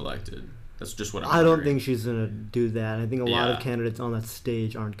if she gets elected? That's just what I'm wondering. I don't think she's going to do that. I think a lot of candidates on that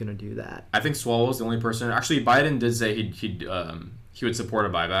stage aren't going to do that. I think Swalwell's the only person. Actually, Biden did say he would support a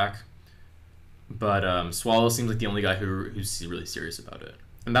buyback, but Swalwell seems like the only guy who's really serious about it.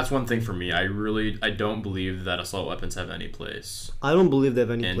 And that's one thing for me. I don't believe that assault weapons have any place. I don't believe they have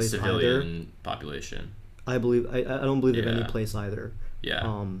any in place civilian either. population. I don't believe they have any place either.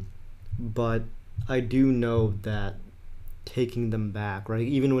 Yeah. But I do know that taking them back, right?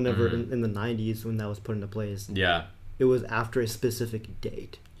 Even whenever in the 90s when that was put into place. Yeah. It was after a specific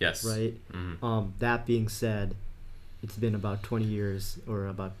date. Yes. Right? That being said, it's been about 20 years or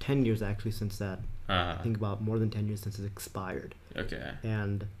about 10 years actually since that. I think about more than 10 years since it expired. Okay.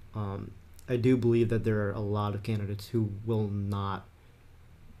 And I do believe that there are a lot of candidates who will not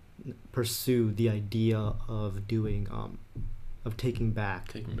pursue the idea of doing of taking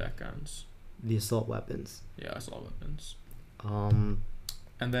back guns, the assault weapons. Yeah, assault weapons. And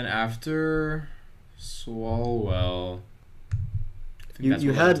then after Swalwell,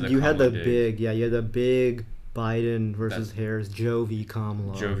 you had the big Biden versus Harris, Joe v.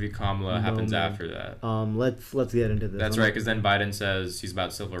 Kamala. Joe v. Kamala happens after that. Let's get into this. That's right, because then Biden says he's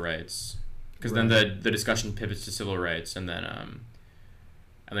about civil rights. Because then the discussion pivots to civil rights, and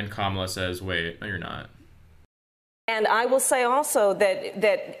then Kamala says, "Wait, no, you're not." And I will say also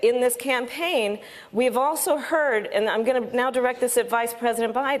that in this campaign, we've also heard, and I'm going to now direct this at Vice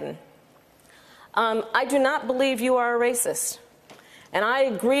President Biden. I do not believe you are a racist, and I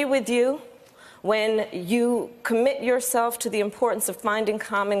agree with you when you commit yourself to the importance of finding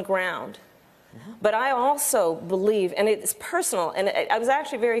common ground. But I also believe, and it's personal, and I was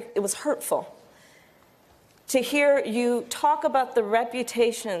actually it was hurtful to hear you talk about the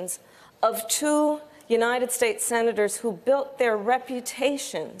reputations of two United States senators who built their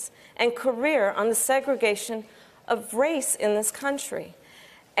reputations and career on the segregation of race in this country.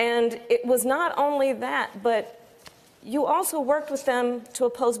 And it was not only that, but you also worked with them to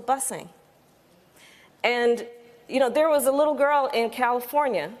oppose busing. And, you know, there was a little girl in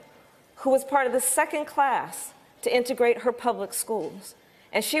California who was part of the second class to integrate her public schools.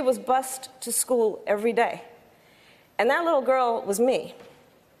 And she was bused to school every day. And that little girl was me.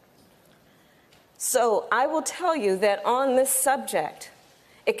 So I will tell you that on this subject,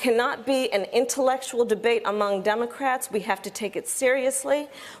 it cannot be an intellectual debate among Democrats. We have to take it seriously.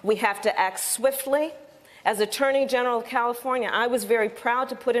 We have to act swiftly. As Attorney General of California, I was very proud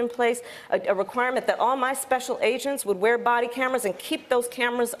to put in place a requirement that all my special agents would wear body cameras and keep those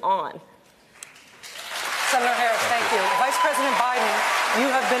cameras on. Senator Harris, thank you. Vice President Biden, you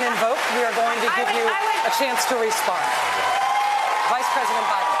have been invoked. We are going to give you a chance to respond. Vice President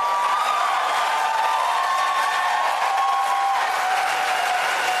Biden.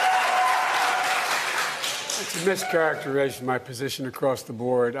 It's a mischaracterization of my position across the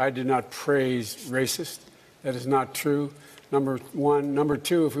board. I did not praise racist. That is not true, number one. Number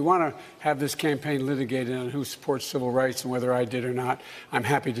two, if we want to have this campaign litigated on who supports civil rights and whether I did or not, I'm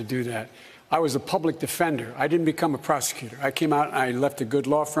happy to do that. I was a public defender. I didn't become a prosecutor. I came out and I left a good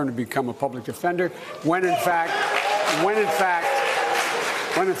law firm to become a public defender when in fact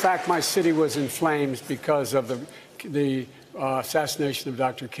my city was in flames because of the assassination of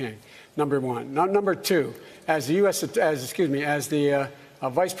Dr. King. Number one. Number two, as the Vice President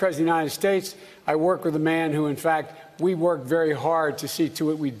of the United States, I work with a man who, in fact, we worked very hard to see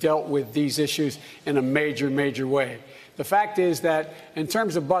to it we dealt with these issues in a major, major way. The fact is that in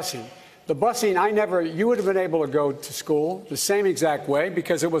terms of busing, the busing, you would have been able to go to school the same exact way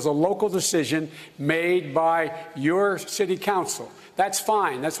because it was a local decision made by your city council. That's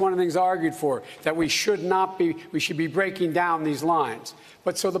fine. That's one of the things I argued for, that we should be breaking down these lines.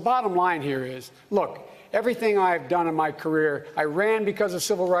 But so the bottom line here is, look, everything I've done in my career, I ran because of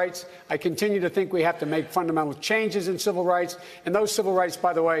civil rights. I continue to think we have to make fundamental changes in civil rights. And those civil rights,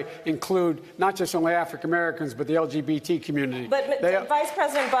 by the way, include not just only African Americans, but the LGBT community. But Vice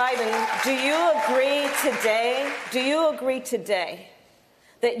President Biden, do you agree today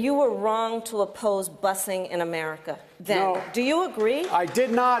that you were wrong to oppose busing in America then? No. Do you agree? I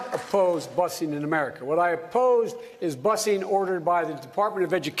did not oppose busing in America. What I opposed is busing ordered by the Department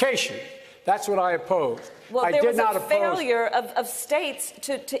of Education. That's what I opposed. Well, there was a failure of states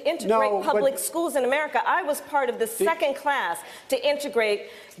to integrate public schools in America. I was part of the second class to integrate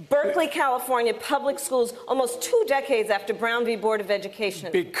Berkeley, California public schools almost 2 decades after Brown v. Board of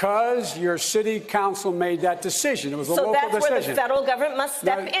Education. Because your city council made that decision. It was a local decision. So that's where the federal government must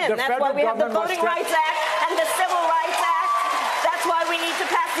step in. That's why we have the Voting Rights Act and the Civil Rights Act. That's why we need to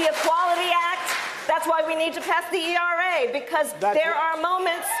pass the Equality Act. That's why we need to pass the ERA, because there are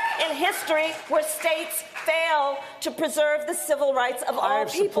moments in history where states fail to preserve the civil rights of all people. I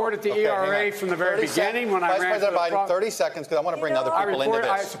have supported the ERA from the very beginning when I ran Vice President Biden, 30 seconds, because I want to bring other people into this.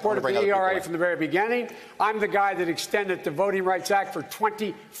 I supported the ERA from the very beginning. I'm the guy that extended the Voting Rights Act for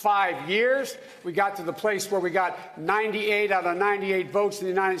 25 years. We got to the place where we got 98 out of 98 votes in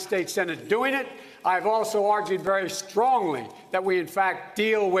the United States Senate doing it. I've also argued very strongly that we, in fact,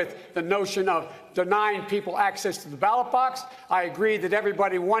 deal with the notion of denying people access to the ballot box. I agree that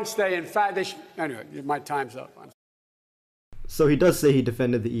everybody, once they, in fact, they should. Anyway, my time's up. So he does say he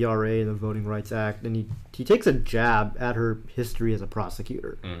defended the ERA and the Voting Rights Act, and he takes a jab at her history as a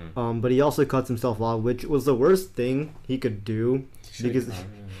prosecutor. Mm-hmm. But he also cuts himself off, which was the worst thing he could do. Because,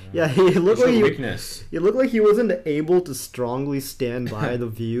 he looked like he wasn't able to strongly stand by the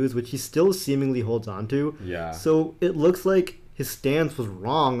views, which he still seemingly holds on to. Yeah. So it looks like his stance was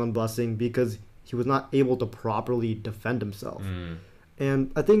wrong on busing because he was not able to properly defend himself.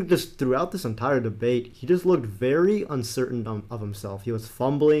 And I think just throughout this entire debate, he just looked very uncertain of himself. He was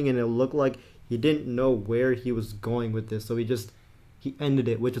fumbling, and it looked like he didn't know where he was going with this. So he ended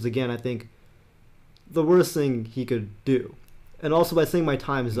it, which is, again, I think, the worst thing he could do. And also by saying my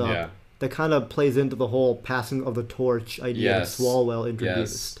time's up, that kind of plays into the whole passing of the torch idea that Swalwell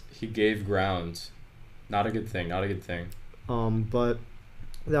introduced. Yes, he gave ground. Not a good thing, But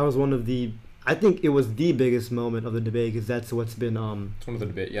that was one of the... I think it was the biggest moment of the debate because that's what's been... it's one of the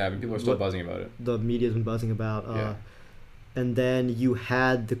debate, yeah. I mean, people are still buzzing about it. The media's been buzzing about. And then you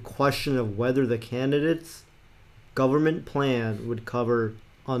had the question of whether the candidates' government plan would cover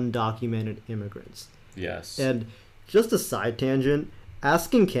undocumented immigrants. Yes. And just a side tangent,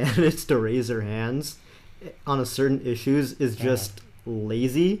 asking candidates to raise their hands on a certain issues is just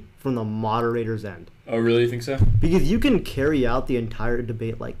lazy from the moderator's end. Oh, really? You think so? Because you can carry out the entire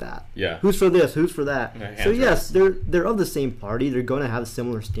debate like that. Yeah. Who's for this? Who's for that? So yes, they're of the same party. They're going to have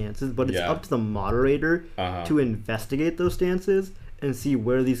similar stances, but it's up to the moderator to investigate those stances and see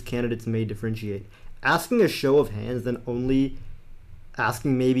where these candidates may differentiate. Asking a show of hands, then only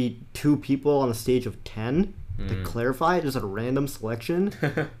asking maybe 2 people on a stage of 10 to clarify just a random selection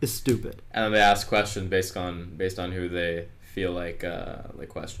is stupid. And then they ask questions based on who they feel like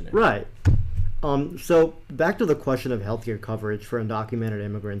questioning. Right. So back to the question of healthcare coverage for undocumented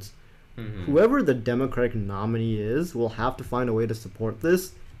immigrants. Whoever the Democratic nominee is will have to find a way to support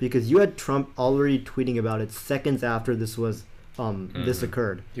this because you had Trump already tweeting about it seconds after this was this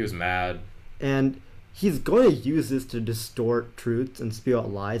occurred. He was mad. And he's going to use this to distort truths and spew out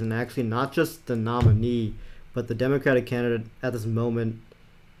lies, and actually not just the nominee, but the Democratic candidate at this moment,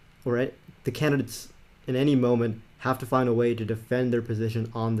 or the candidates in any moment, have to find a way to defend their position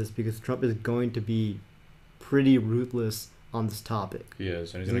on this because Trump is going to be pretty ruthless on this topic. He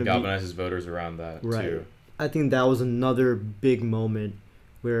is, and he's going to galvanize his voters around that, too. I think that was another big moment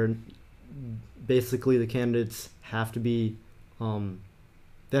where basically the candidates have to be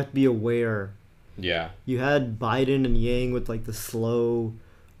aware. Yeah. You had Biden and Yang with like the slow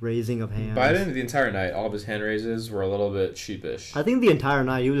raising of hands. Biden, the entire night, all of his hand raises were a little bit sheepish. I think the entire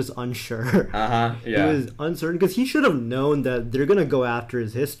night he was just unsure. Yeah. He was uncertain because he should have known that they're going to go after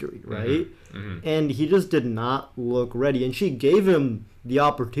his history, right? And he just did not look ready. And she gave him the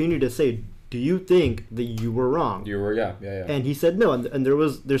opportunity to say, do you think that you were wrong? You were, yeah. And he said no. And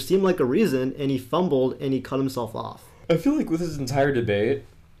there seemed like a reason, and he fumbled and he cut himself off. I feel like with this entire debate,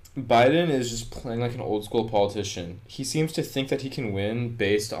 Biden is just playing like an old school politician. He seems to think that he can win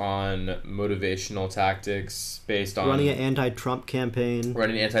based on motivational tactics, based on running an anti-Trump campaign,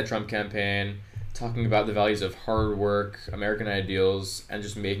 talking about the values of hard work, American ideals, and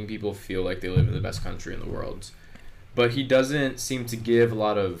just making people feel like they live in the best country in the world. But he doesn't seem to give a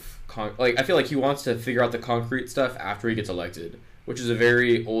lot of I feel like he wants to figure out the concrete stuff after he gets elected, which is a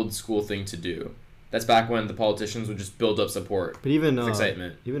very old school thing to do. That's back when the politicians would just build up support. But even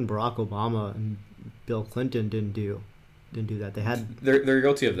excitement. Even Barack Obama and Bill Clinton didn't do that. They had they're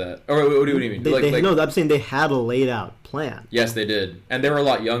guilty of that. Or what do you mean? No, I'm saying they had a laid out plan. Yes, they did, and they were a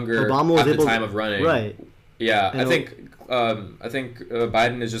lot younger at the time of running. Right. Yeah, I think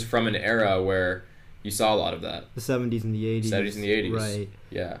Biden is just from an era where you saw a lot of that. The 70s and the 80s. Right.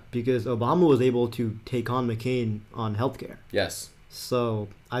 Yeah. Because Obama was able to take on McCain on healthcare. Yes. So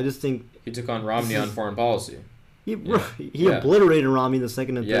I just think he took on Romney on foreign policy. He obliterated Romney in the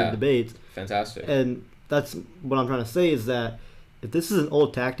second and third debates. Fantastic. And that's what I'm trying to say is that if this is an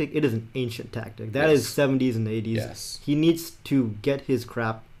old tactic, it is an ancient tactic. That is 70s and 80s. Yes. He needs to get his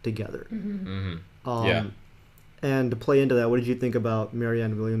crap together. And to play into that, what did you think about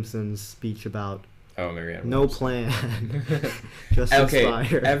Marianne Williamson's speech about Marianne no Williamson. plan, just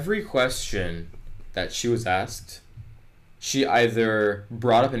inspire? Every question that she was asked, she either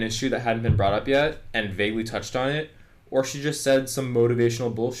brought up an issue that hadn't been brought up yet and vaguely touched on it, or she just said some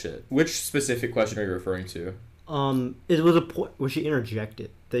motivational bullshit. Which specific question are you referring to? It was a point where she interjected.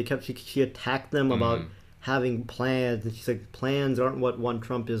 She attacked them about having plans, and she said plans aren't what won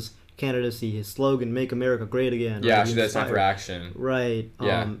Trump his candidacy. His slogan, "Make America Great Again." Yeah, she does time for action. Right.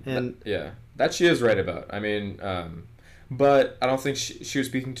 Yeah. That she is right about. I mean, but I don't think she was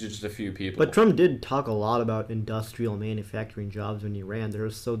speaking to just a few people. But Trump did talk a lot about industrial manufacturing jobs when he ran. There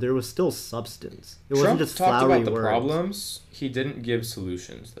was still substance. It wasn't just flowery talked about the words. Problems. He didn't give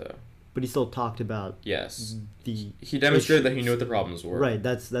solutions, though. But he still talked about he demonstrated that he knew what the problems were. Right.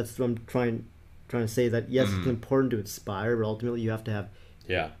 That's what I'm trying to say. That yes, it's important to inspire, but ultimately you have to have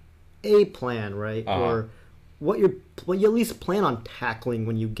a plan, right? Or what you at least plan on tackling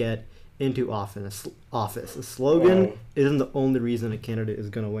when you get into office. A slogan isn't the only reason a candidate is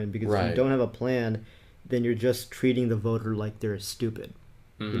going to win, because if you don't have a plan, then you're just treating the voter like they're stupid.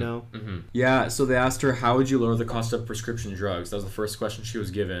 You know? Yeah, so they asked her, how would you lower the cost of prescription drugs? That was the first question she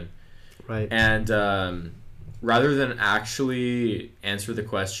was given. Right. And rather than actually answer the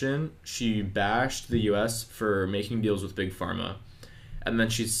question, she bashed the U.S. for making deals with Big Pharma. And then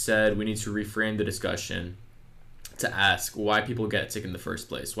she said we need to reframe the discussion to ask why people get sick in the first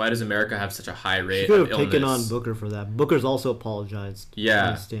place. Why does America have such a high rate of illness? She could have taken on Booker for that. Booker's also apologized.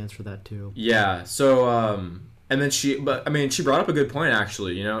 Yeah. He stands for that too. Yeah. So, and then she brought up a good point,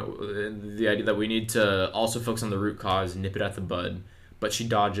 actually, you know, the idea that we need to also focus on the root cause, nip it at the bud. But she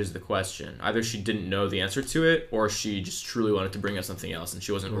dodges the question. Either she didn't know the answer to it, or she just truly wanted to bring up something else and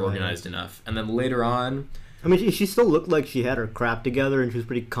she wasn't organized enough. And then later on, I mean, she still looked like she had her crap together, and she was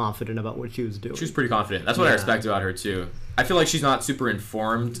pretty confident about what she was doing. She was pretty confident. That's what I respect about her, too. I feel like she's not super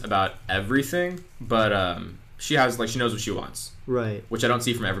informed about everything, but she knows what she wants. Right. Which I don't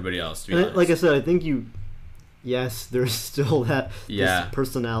see from everybody else, to be honest. Like I said, I think yes, there's still this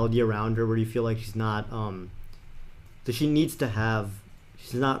personality around her where you feel like she's not, that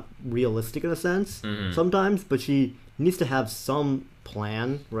she's not realistic in a sense sometimes, but she needs to have some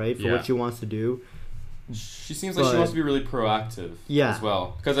plan, right, for what she wants to do. She seems like she wants to be really proactive as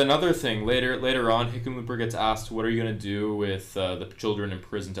well. Because another thing, later on, Hickenlooper gets asked, what are you going to do with the children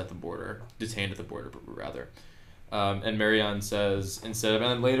imprisoned at the border, detained at the border, rather. And Marianne says, and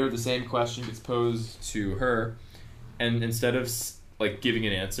then later the same question gets posed to her, and instead of like giving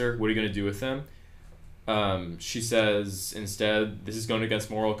an answer, what are you going to do with them? She says, instead, this is going against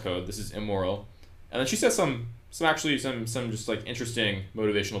moral code, this is immoral. And then she says some just like interesting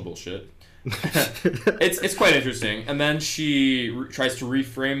motivational bullshit. It's quite interesting. And then she tries to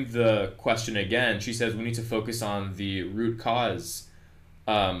reframe the question again. She says we need to focus on the root cause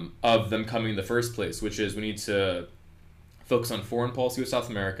of them coming in the first place, which is we need to focus on foreign policy with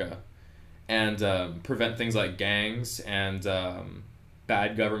South America and prevent things like gangs and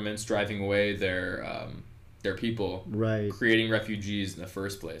bad governments driving away their people, creating refugees in the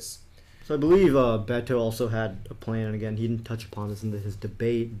first place. So I believe Beto also had a plan, and again, he didn't touch upon this in his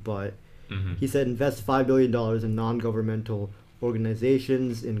debate, but he said invest $5 billion in non-governmental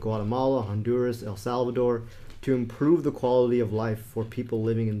organizations in Guatemala, Honduras, El Salvador to improve the quality of life for people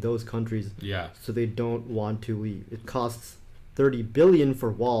living in those countries so they don't want to leave. It costs $30 billion for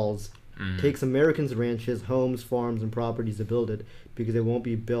walls, takes Americans' ranches, homes, farms, and properties to build it because it won't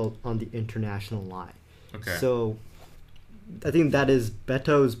be built on the international line. Okay. So I think that is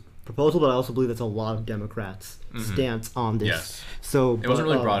Beto's proposal, but I also believe that's a lot of Democrats' stance on this. Yes. So it wasn't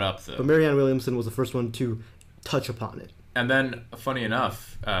really brought up, though. But Marianne Williamson was the first one to touch upon it. And then, funny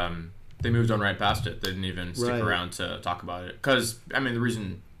enough, they moved on right past it. They didn't even stick around to talk about it. Because, I mean, the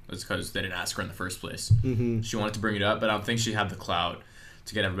reason was because they didn't ask her in the first place. She wanted to bring it up, but I don't think she had the clout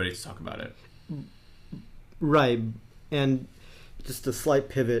to get everybody to talk about it. Right. And just a slight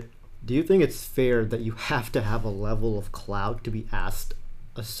pivot, do you think it's fair that you have to have a level of clout to be asked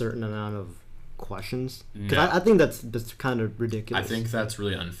a certain amount of questions? Because I think that's kind of ridiculous. I think that's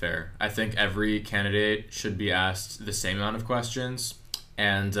really unfair. I think every candidate should be asked the same amount of questions,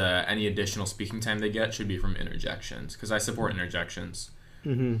 and any additional speaking time they get should be from interjections, because I support interjections.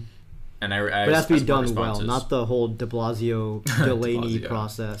 And but it has to be done well, not the whole de Blasio Delaney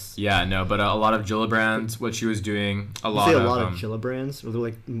process. Yeah, no, but a lot of Gillibrand, what she was doing, a lot of Gillibrands, or they're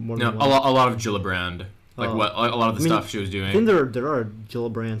like more than one? a lot of Gillibrand, a lot of the stuff she was doing. I think there are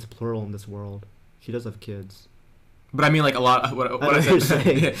Gillibrands plural in this world. She does have kids. But I mean, like a lot. What I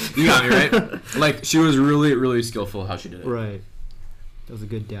said, you got me right. Like she was really, really skillful how she did it. Right. That was a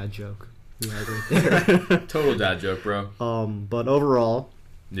good dad joke. Yeah, right there. Total dad joke, bro. But overall.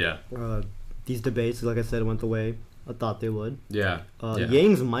 Yeah. These debates, like I said, went the way I thought they would. Yeah.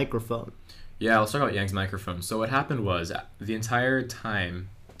 Yang's microphone. Yeah, let's talk about Yang's microphone. So what happened was, the entire time,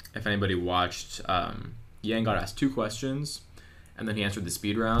 if anybody watched, Yang got asked 2 questions, and then he answered the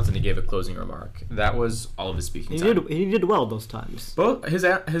speed rounds, and he gave a closing remark. That was all of his speaking time. He did well those times. Both his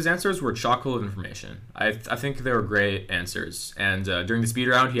answers were chock full of information. I think they were great answers. And during the speed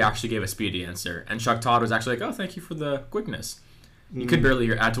round, he actually gave a speedy answer. And Chuck Todd was actually like, "Oh, thank you for the quickness." You could barely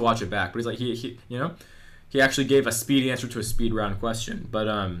hear. I had to watch it back, but he's like, he actually gave a speedy answer to a speed round question. But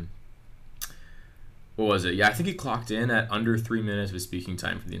what was it? Yeah, I think he clocked in at under 3 minutes of his speaking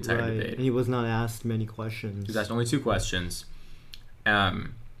time for the entire debate. And he was not asked many questions. He was asked only 2 questions.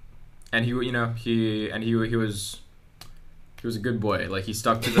 And he was a good boy. Like, he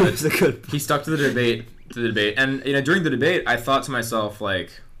stuck to the debate. And during the debate, I thought to myself,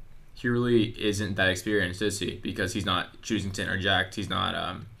 like, he really isn't that experienced, is he? Because he's not choosing to interject. He's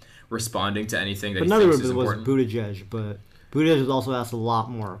not responding to anything that he thinks is important. But another was Buttigieg, but Buttigieg was also asked a lot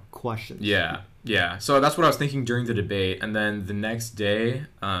more questions. Yeah. So that's what I was thinking during the debate. And then the next day,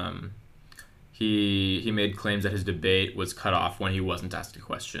 he made claims that his debate was cut off when he wasn't asked a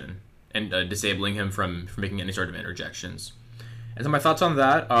question, and disabling him from making any sort of interjections. And so my thoughts on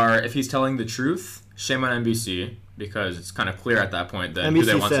that are, if he's telling the truth, shame on NBC, because it's kind of clear at that point that who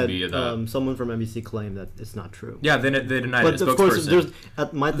they want to be the... someone from NBC claimed that it's not true. Yeah, they denied it. But of course,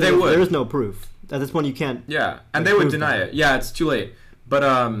 there is no proof. At this point, you can't... Yeah, and they would deny it. Yeah, it's too late. But,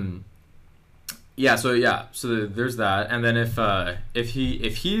 so there's that. And then if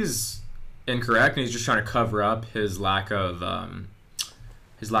he's incorrect and he's just trying to cover up his lack of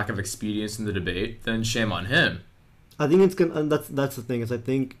expedience in the debate, then shame on him. I think it's gonna. That's the thing, is I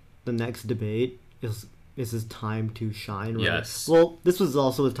think the next debate is his time to shine. Right? Yes. Well, this was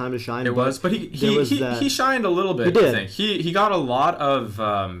also his time to shine. It was, but he shined a little bit. He did. I think he got a lot of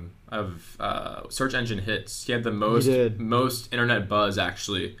search engine hits. He had the most internet buzz,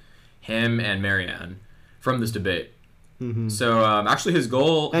 actually, him and Marianne, from this debate. Mm-hmm. So actually, his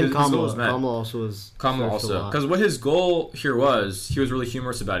goal was met. Kamala also was. Kamala also, because what his goal here was, he was really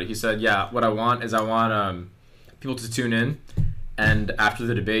humorous about it. He said, "Yeah, what I want people to tune in, and after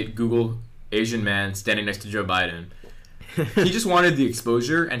the debate, Google Asian man standing next to Joe Biden." He just wanted the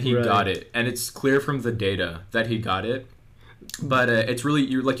exposure, and he got it. And it's clear from the data that he got it. But it's really,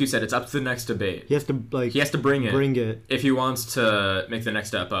 like you said, it's up to the next debate. He has to bring it if he wants to make the next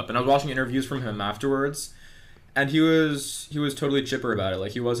step up. And I was watching interviews from him afterwards, and he was totally chipper about it.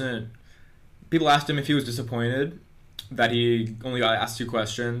 Like, he wasn't. People asked him if he was disappointed that he only got asked 2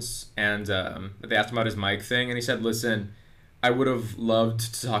 questions, and they asked him about his mic thing, and he said, "Listen, I would have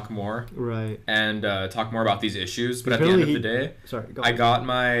loved to talk more, and talk more about these issues, but apparently at the end of the day, I got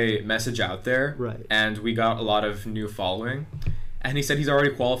my message out there, and we got a lot of new following." And he said he's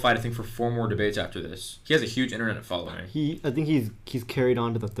already qualified, I think, for 4 more debates after this. He has a huge internet following. I think he's carried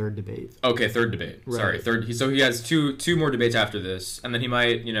on to the 3rd debate. Okay, 3rd debate. Right. Sorry, 3rd. So he has two more debates after this, and then he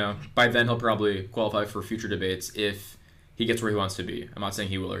might, by then he'll probably qualify for future debates if he gets where he wants to be. I'm not saying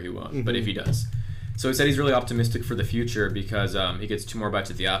he will or he won't, but if he does. So he said he's really optimistic for the future because he gets 2 more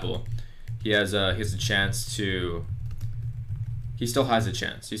bites at the apple. He has a chance to. He still has a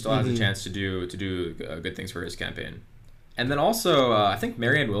chance. He still has a chance to do good things for his campaign. And then also, I think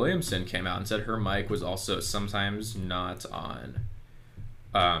Marianne Williamson came out and said her mic was also sometimes not on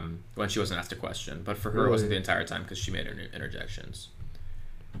when she wasn't asked a question. But for her, it wasn't the entire time because she made her interjections.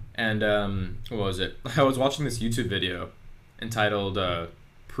 And what was it? I was watching this YouTube video entitled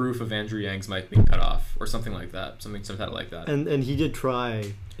 "Proof of Andrew Yang's mic being cut off" or something like that, some title like that. And he did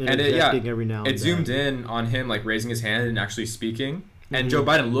try interjecting every now and then. It zoomed in on him, like, raising his hand and actually speaking. And Joe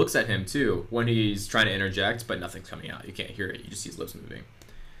Biden looks at him, too, when he's trying to interject, but nothing's coming out. You can't hear it. You just see his lips moving.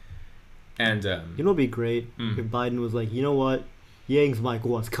 And you know what would be great? If Biden was like, you know what? Yang's mic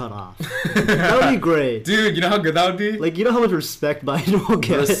was cut off. That would be great. Dude, you know how good that would be? Like, you know how much respect Biden will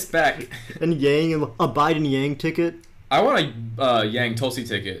get? Respect. And a Biden-Yang ticket? I want a Yang Tulsi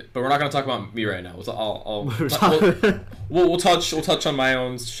ticket, but we're not going to talk about me right now. We'll touch on my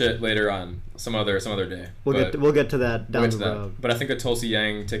own shit later on some other day. We'll get to that down the road. But I think a Tulsi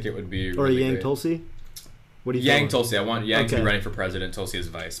Yang ticket would be or really a Yang great. Tulsi. What do you? Yang Tulsi. I want Yang to be running for president. Tulsi as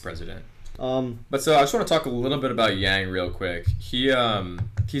vice president. But so I just want to talk a little bit about Yang real quick. He's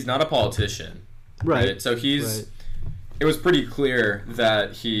not a politician, right? So It was pretty clear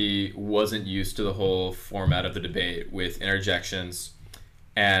that he wasn't used to the whole format of the debate with interjections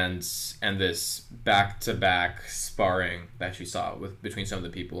and this back-to-back sparring that you saw between some of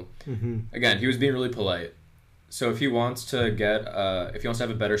the people. Again, he was being really polite. So if he wants to have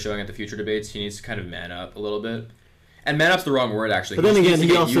a better showing at the future debates, he needs to kind of man up a little bit And man up's the wrong word, actually. But then again,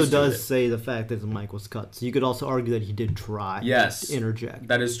 he also does say the fact that the mic was cut. So you could also argue that he did try to interject.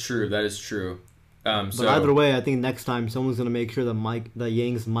 That is true. But either way, I think next time someone's going to make sure that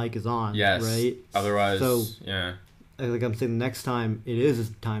Yang's mic is on. Yes. Right? Otherwise, yeah. Like I'm saying, next time, it is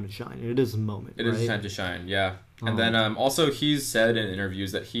a time to shine. It is a moment, It is a time to shine, yeah. And then also he's said in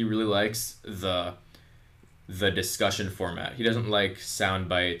interviews that he really likes the discussion format. He doesn't like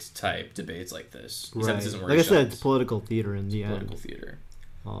soundbite type debates like this. He said this isn't where like I said, it's political theater in the end. Political theater.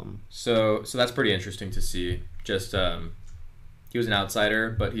 So that's pretty interesting to see. Just he was an outsider,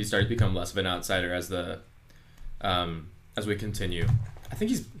 but he started to become less of an outsider as we continue. I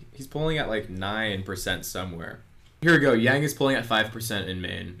think he's polling at like 9% somewhere. Here we go. Yang is polling at 5% in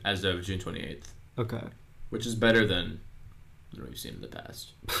Maine as of June 28th. Okay. Which is better than what we've seen in the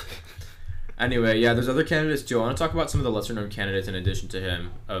past. Anyway, yeah, there's other candidates too. I want to talk about some of the lesser known candidates in addition to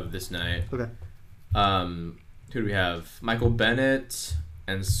him of this night. Okay. Who do we have? Michael Bennet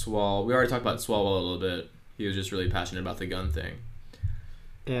and Swalwell. We already talked about Swalwell a little bit. He was just really passionate about the gun thing.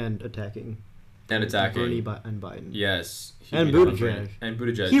 And attacking. Bernie and Biden. Yes. And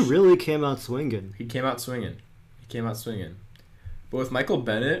Buttigieg. He really came out swinging. He came out swinging. But with Michael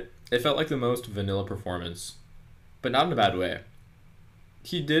Bennet, it felt like the most vanilla performance. But not in a bad way.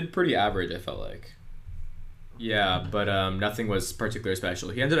 He did pretty average, I felt like. Yeah, but nothing was particularly special.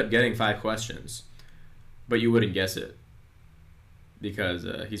 He ended up getting 5 questions. But you wouldn't guess it. Because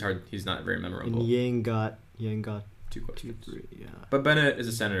he's not very memorable. And Yang got 2 questions. 2, 3, yeah. But Bennett is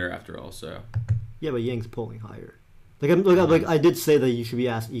a senator after all, so. Yeah, but Yang's polling higher. I did say that you should be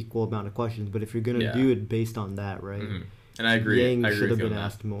asked equal amount of questions, but if you're gonna do it based on that, right? Mm-hmm. And I agree. Yang should have been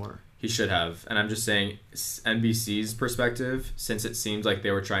asked more. He should have. And I'm just saying, NBC's perspective, since it seems like they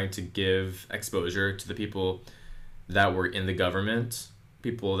were trying to give exposure to the people that were in the government,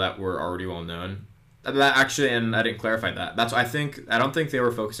 people that were already well known. That actually, and I didn't clarify that. I don't think they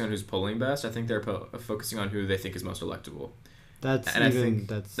were focusing on who's polling best. I think they're focusing on who they think is most electable. That's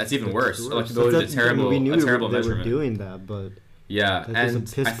even worse. Electability is a terrible measurement. They were doing that, but yeah, that was a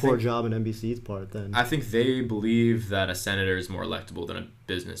piss poor job on NBC's part. Then I think they believe that a senator is more electable than a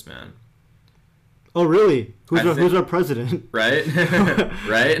businessman. Oh, really? Who's our president? Right,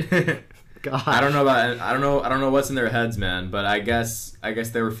 right. God. I don't know what's in their heads, man. But I guess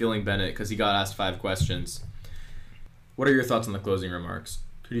they were feeling Bennett because he got asked 5 questions. What are your thoughts on the closing remarks?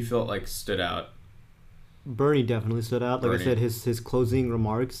 Who do you feel like stood out? Bernie definitely stood out. Like I said, his closing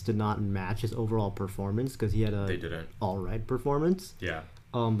remarks did not match his overall performance because he had all right performance. Yeah.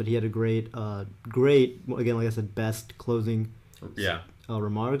 But he had a great again, like I said, best closing.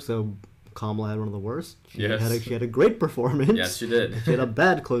 Remarks. So Kamala had one of the worst. She had a great performance. Yes, she did. She had a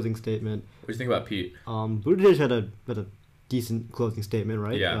bad closing statement. What do you think about Pete? Buttigieg had a decent closing statement,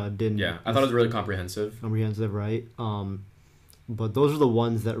 right? Yeah. I thought it was really comprehensive. Right? But those are the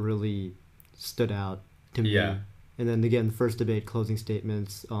ones that really stood out to me. Yeah. And then again, the first debate closing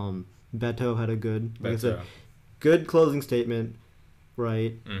statements. Beto had a good closing statement,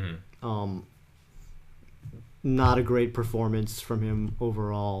 right? Mm-hmm. Not a great performance from him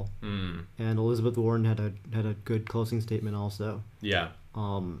overall. Mm. And Elizabeth Warren had a good closing statement also. Yeah.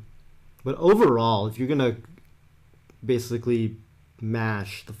 But overall, if you're gonna basically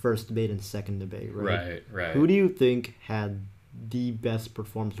mash the first debate and second debate, right? Right. Who do you think had the best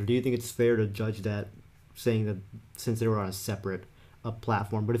performance, or do you think it's fair to judge that, saying that since they were on a separate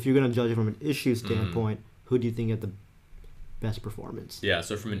platform? But if you're gonna judge it from an issue standpoint, who do you think had the best performance? Yeah,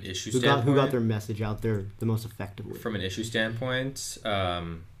 so from an issue standpoint, who got their message out there the most effectively? From an issue standpoint, I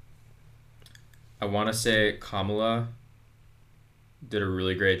want to say Kamala did a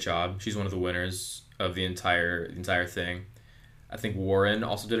really great job. She's one of the winners of the entire thing. I think Warren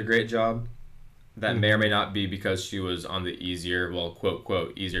also did a great job. That may or may not be because she was on the easier, well,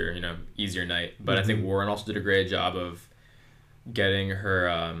 quote, easier night. But I think Warren also did a great job of getting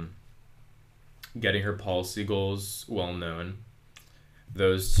her policy goals well known.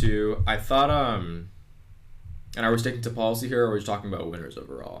 Those two, I thought, and are we sticking to policy here, or are we just talking about winners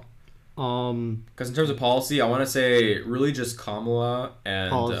overall? Because in terms of policy, I want to say really just Kamala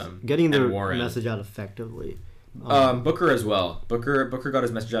and getting their Warren. Message out effectively. Booker as well. Booker got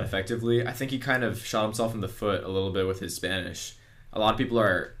his message out effectively. I think he kind of shot himself in the foot a little bit with his Spanish. A lot of people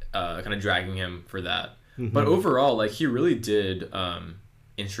are kind of dragging him for that. Mm-hmm. But overall, like, he really did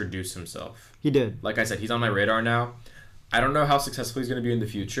introduce himself. He did. Like I said, he's on my radar now. I don't know how successful he's going to be in the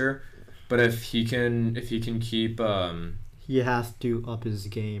future, but if he can keep he has to up his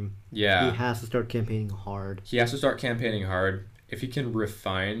game. Yeah. He has to start campaigning hard. If he can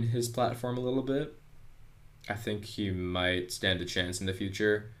refine his platform a little bit, I think he might stand a chance in the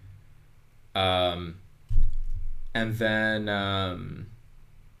future. And then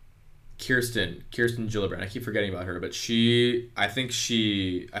Kirsten Gillibrand. I keep forgetting about her, but I think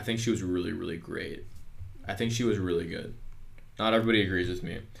she was really, really great. I think she was really good. Not everybody agrees with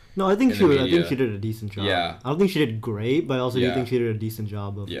me. No, I think she did a decent job. Yeah. I don't think she did great, but I also do think she did a decent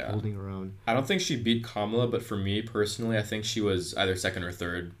job of holding her own. I don't think she beat Kamala, but for me personally, I think she was either second or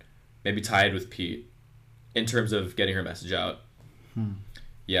third, maybe tied with Pete, in terms of getting her message out.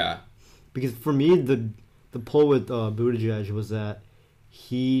 Yeah. Because for me, the poll with Buttigieg was that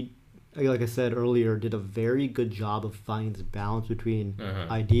he, like I said earlier, did a very good job of finding this balance between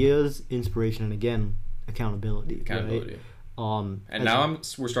ideas, inspiration, and again, accountability. Right? And now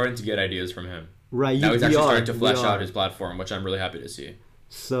we're starting to get ideas from him. Right. Now he's actually starting to flesh out his platform, which I'm really happy to see.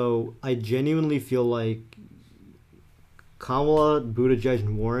 So I genuinely feel like Kamala, Buttigieg,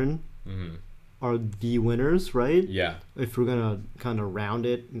 and Warren are the winners, right? Yeah. If we're gonna kind of round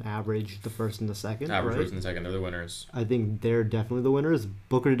it and average the first and the second, first and the second, they're the winners. I think they're definitely the winners.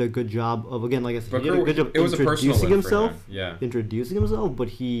 Booker did a good job of, again, like I said, he did a good job introducing himself. Yeah. Introducing himself, but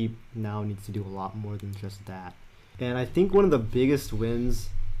he now needs to do a lot more than just that. And I think one of the biggest wins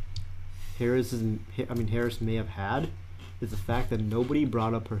Harris may have had is the fact that nobody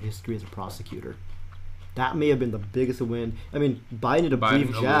brought up her history as a prosecutor. That may have been the biggest win. I mean, Biden did a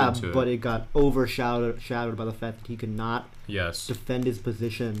brief jab, but it got overshadowed by the fact that he could not defend his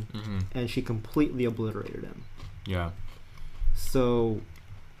position, and she completely obliterated him. Yeah. So,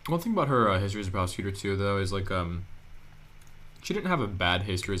 one thing about her history as a prosecutor too, though, is like she didn't have a bad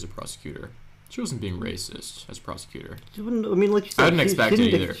history as a prosecutor. She wasn't being racist as a prosecutor. I mean, like you said, I didn't expect it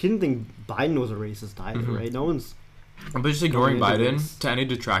either. She didn't think Biden was a racist either, right? No one's. But just ignoring Biden, to any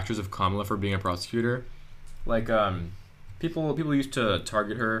detractors of Kamala for being a prosecutor, like people used to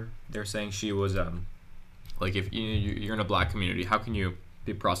target her. They're saying she was like, if you're in a black community, how can you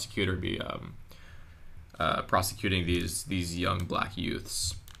be a prosecutor, be prosecuting these young black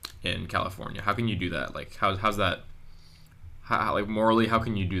youths in California? How can you do that? Like, how's that? Like, morally, how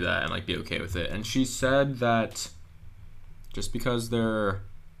can you do that and like be okay with it? And she said that just because they're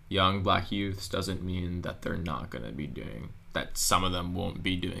young black youths doesn't mean that they're not going to be doing, that some of them won't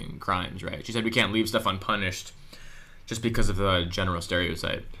be doing crimes, right? She said we can't leave stuff unpunished just because of the general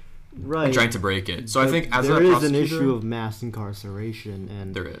stereotype. Right. And trying to break it. So I think as there is an issue of mass incarceration,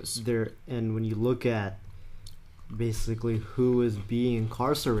 and there is. And when you look at basically who is being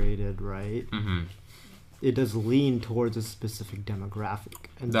incarcerated, right? It does lean towards a specific demographic,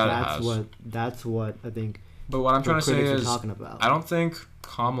 and that's what I think. But what I'm trying to say is, talking about. I don't think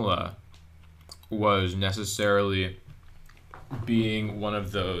Kamala was necessarily being one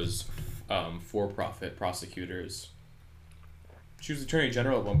of those for-profit prosecutors. She was Attorney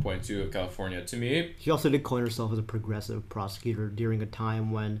General at one point too of California. To me, she also did coin herself as a progressive prosecutor during a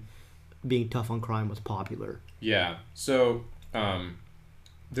time when being tough on crime was popular. Yeah. So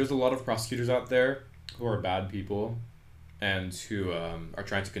there's a lot of prosecutors out there who are bad people and who are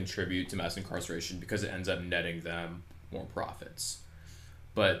trying to contribute to mass incarceration because it ends up netting them more profits.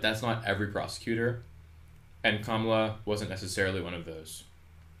 But that's not every prosecutor, and Kamala wasn't necessarily one of those.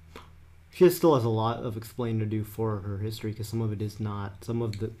 She still has a lot of explaining to do for her history, because some of it is not,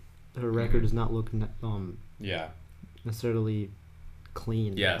 her record does not look necessarily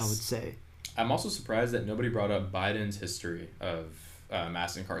clean, yes. I would say. I'm also surprised that nobody brought up Biden's history of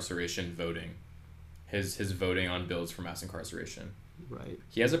mass incarceration voting. His voting on bills for mass incarceration. Right.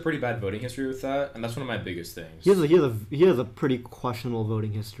 He has a pretty bad voting history with that, and that's one of my biggest things. He has a pretty questionable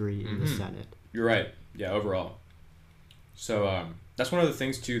voting history in the Senate. You're right. Yeah, overall. So that's one of the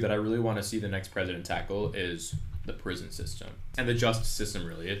things too that I really want to see the next president tackle is the prison system and the justice system.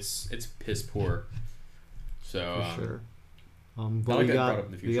 Really, it's piss poor. So for sure. But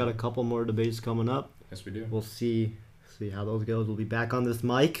we got a couple more debates coming up. Yes, we do. We'll see how those goes. We'll be back on this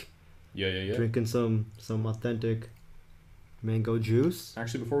mic. Yeah. Drinking some authentic mango juice.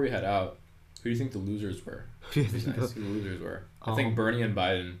 Actually, before we head out, who do you think the losers were? Who the losers were? I think Bernie and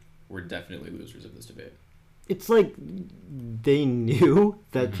Biden were definitely losers of this debate. It's like they knew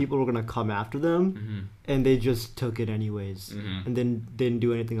that people were going to come after them, and they just took it anyways, and then didn't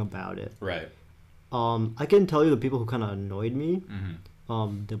do anything about it. Right. I can tell you the people who kind of annoyed me.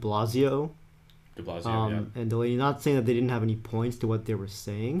 De Blasio. And the lady, not saying that they didn't have any points to what they were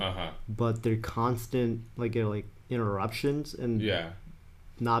saying, but their constant like interruptions and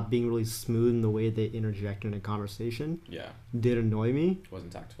not being really smooth in the way they interject in a conversation did annoy me. It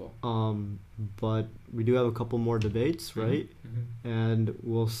wasn't tactful. But we do have a couple more debates, right? And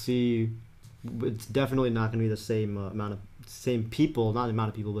we'll see. It's definitely not going to be the same people, not the amount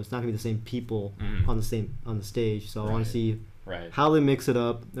of people, but it's not going to be the same people on the stage. So I want to see Right. How they mix it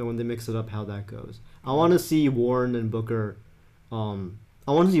up, and when they mix it up, how that goes. I want to see Warren and Booker. I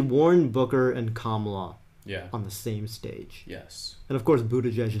want to see Warren, Booker, and Kamala. Yeah. On the same stage. Yes. And of course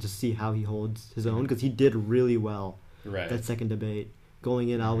Buttigieg, to see how he holds his own, because he did really well. Right. That second debate. Going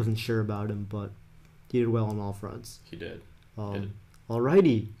in, I wasn't sure about him, but he did well on all fronts. He did.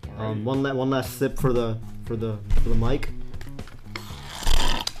 Alrighty. One last sip for the mic.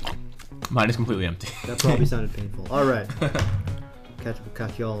 Mine is completely empty. That probably sounded painful. All right.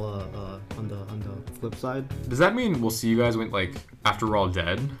 Catch y'all on the flip side. Does that mean we'll see you guys when after we're all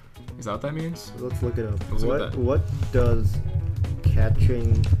dead? Is that what that means? Let's look it up. What does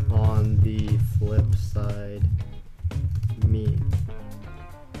catching on the flip side mean?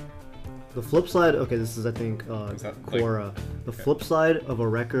 The flip side. Okay, this is I think Quora. The flip side of a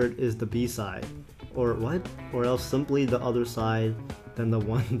record is the B side, or what? Or else simply the other side than the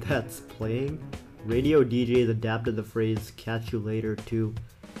one that's playing. Radio DJs adapted the phrase "catch you later" to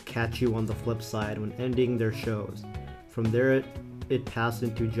 "catch you on the flip side" when ending their shows. From there, it passed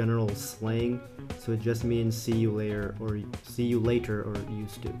into general slang, so it just means "see you later" or "see you later" or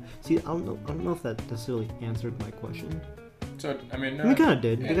 "used to." See, I don't know if that necessarily answered my question. So I mean, no. We kind of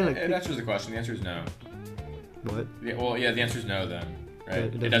did. It answers the question. The answer is no. What? Yeah, well, yeah, the answer is no then,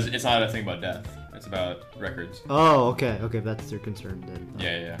 right? It's not a thing about death. It's about records. Oh, okay. If that's your concern, then.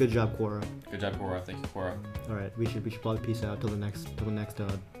 Yeah. Good job, Quora. Good job, Quora. Thank you, Quora. All right, we should probably peace out till the next.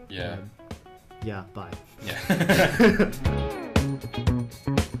 Yeah. Yeah. Bye. Yeah.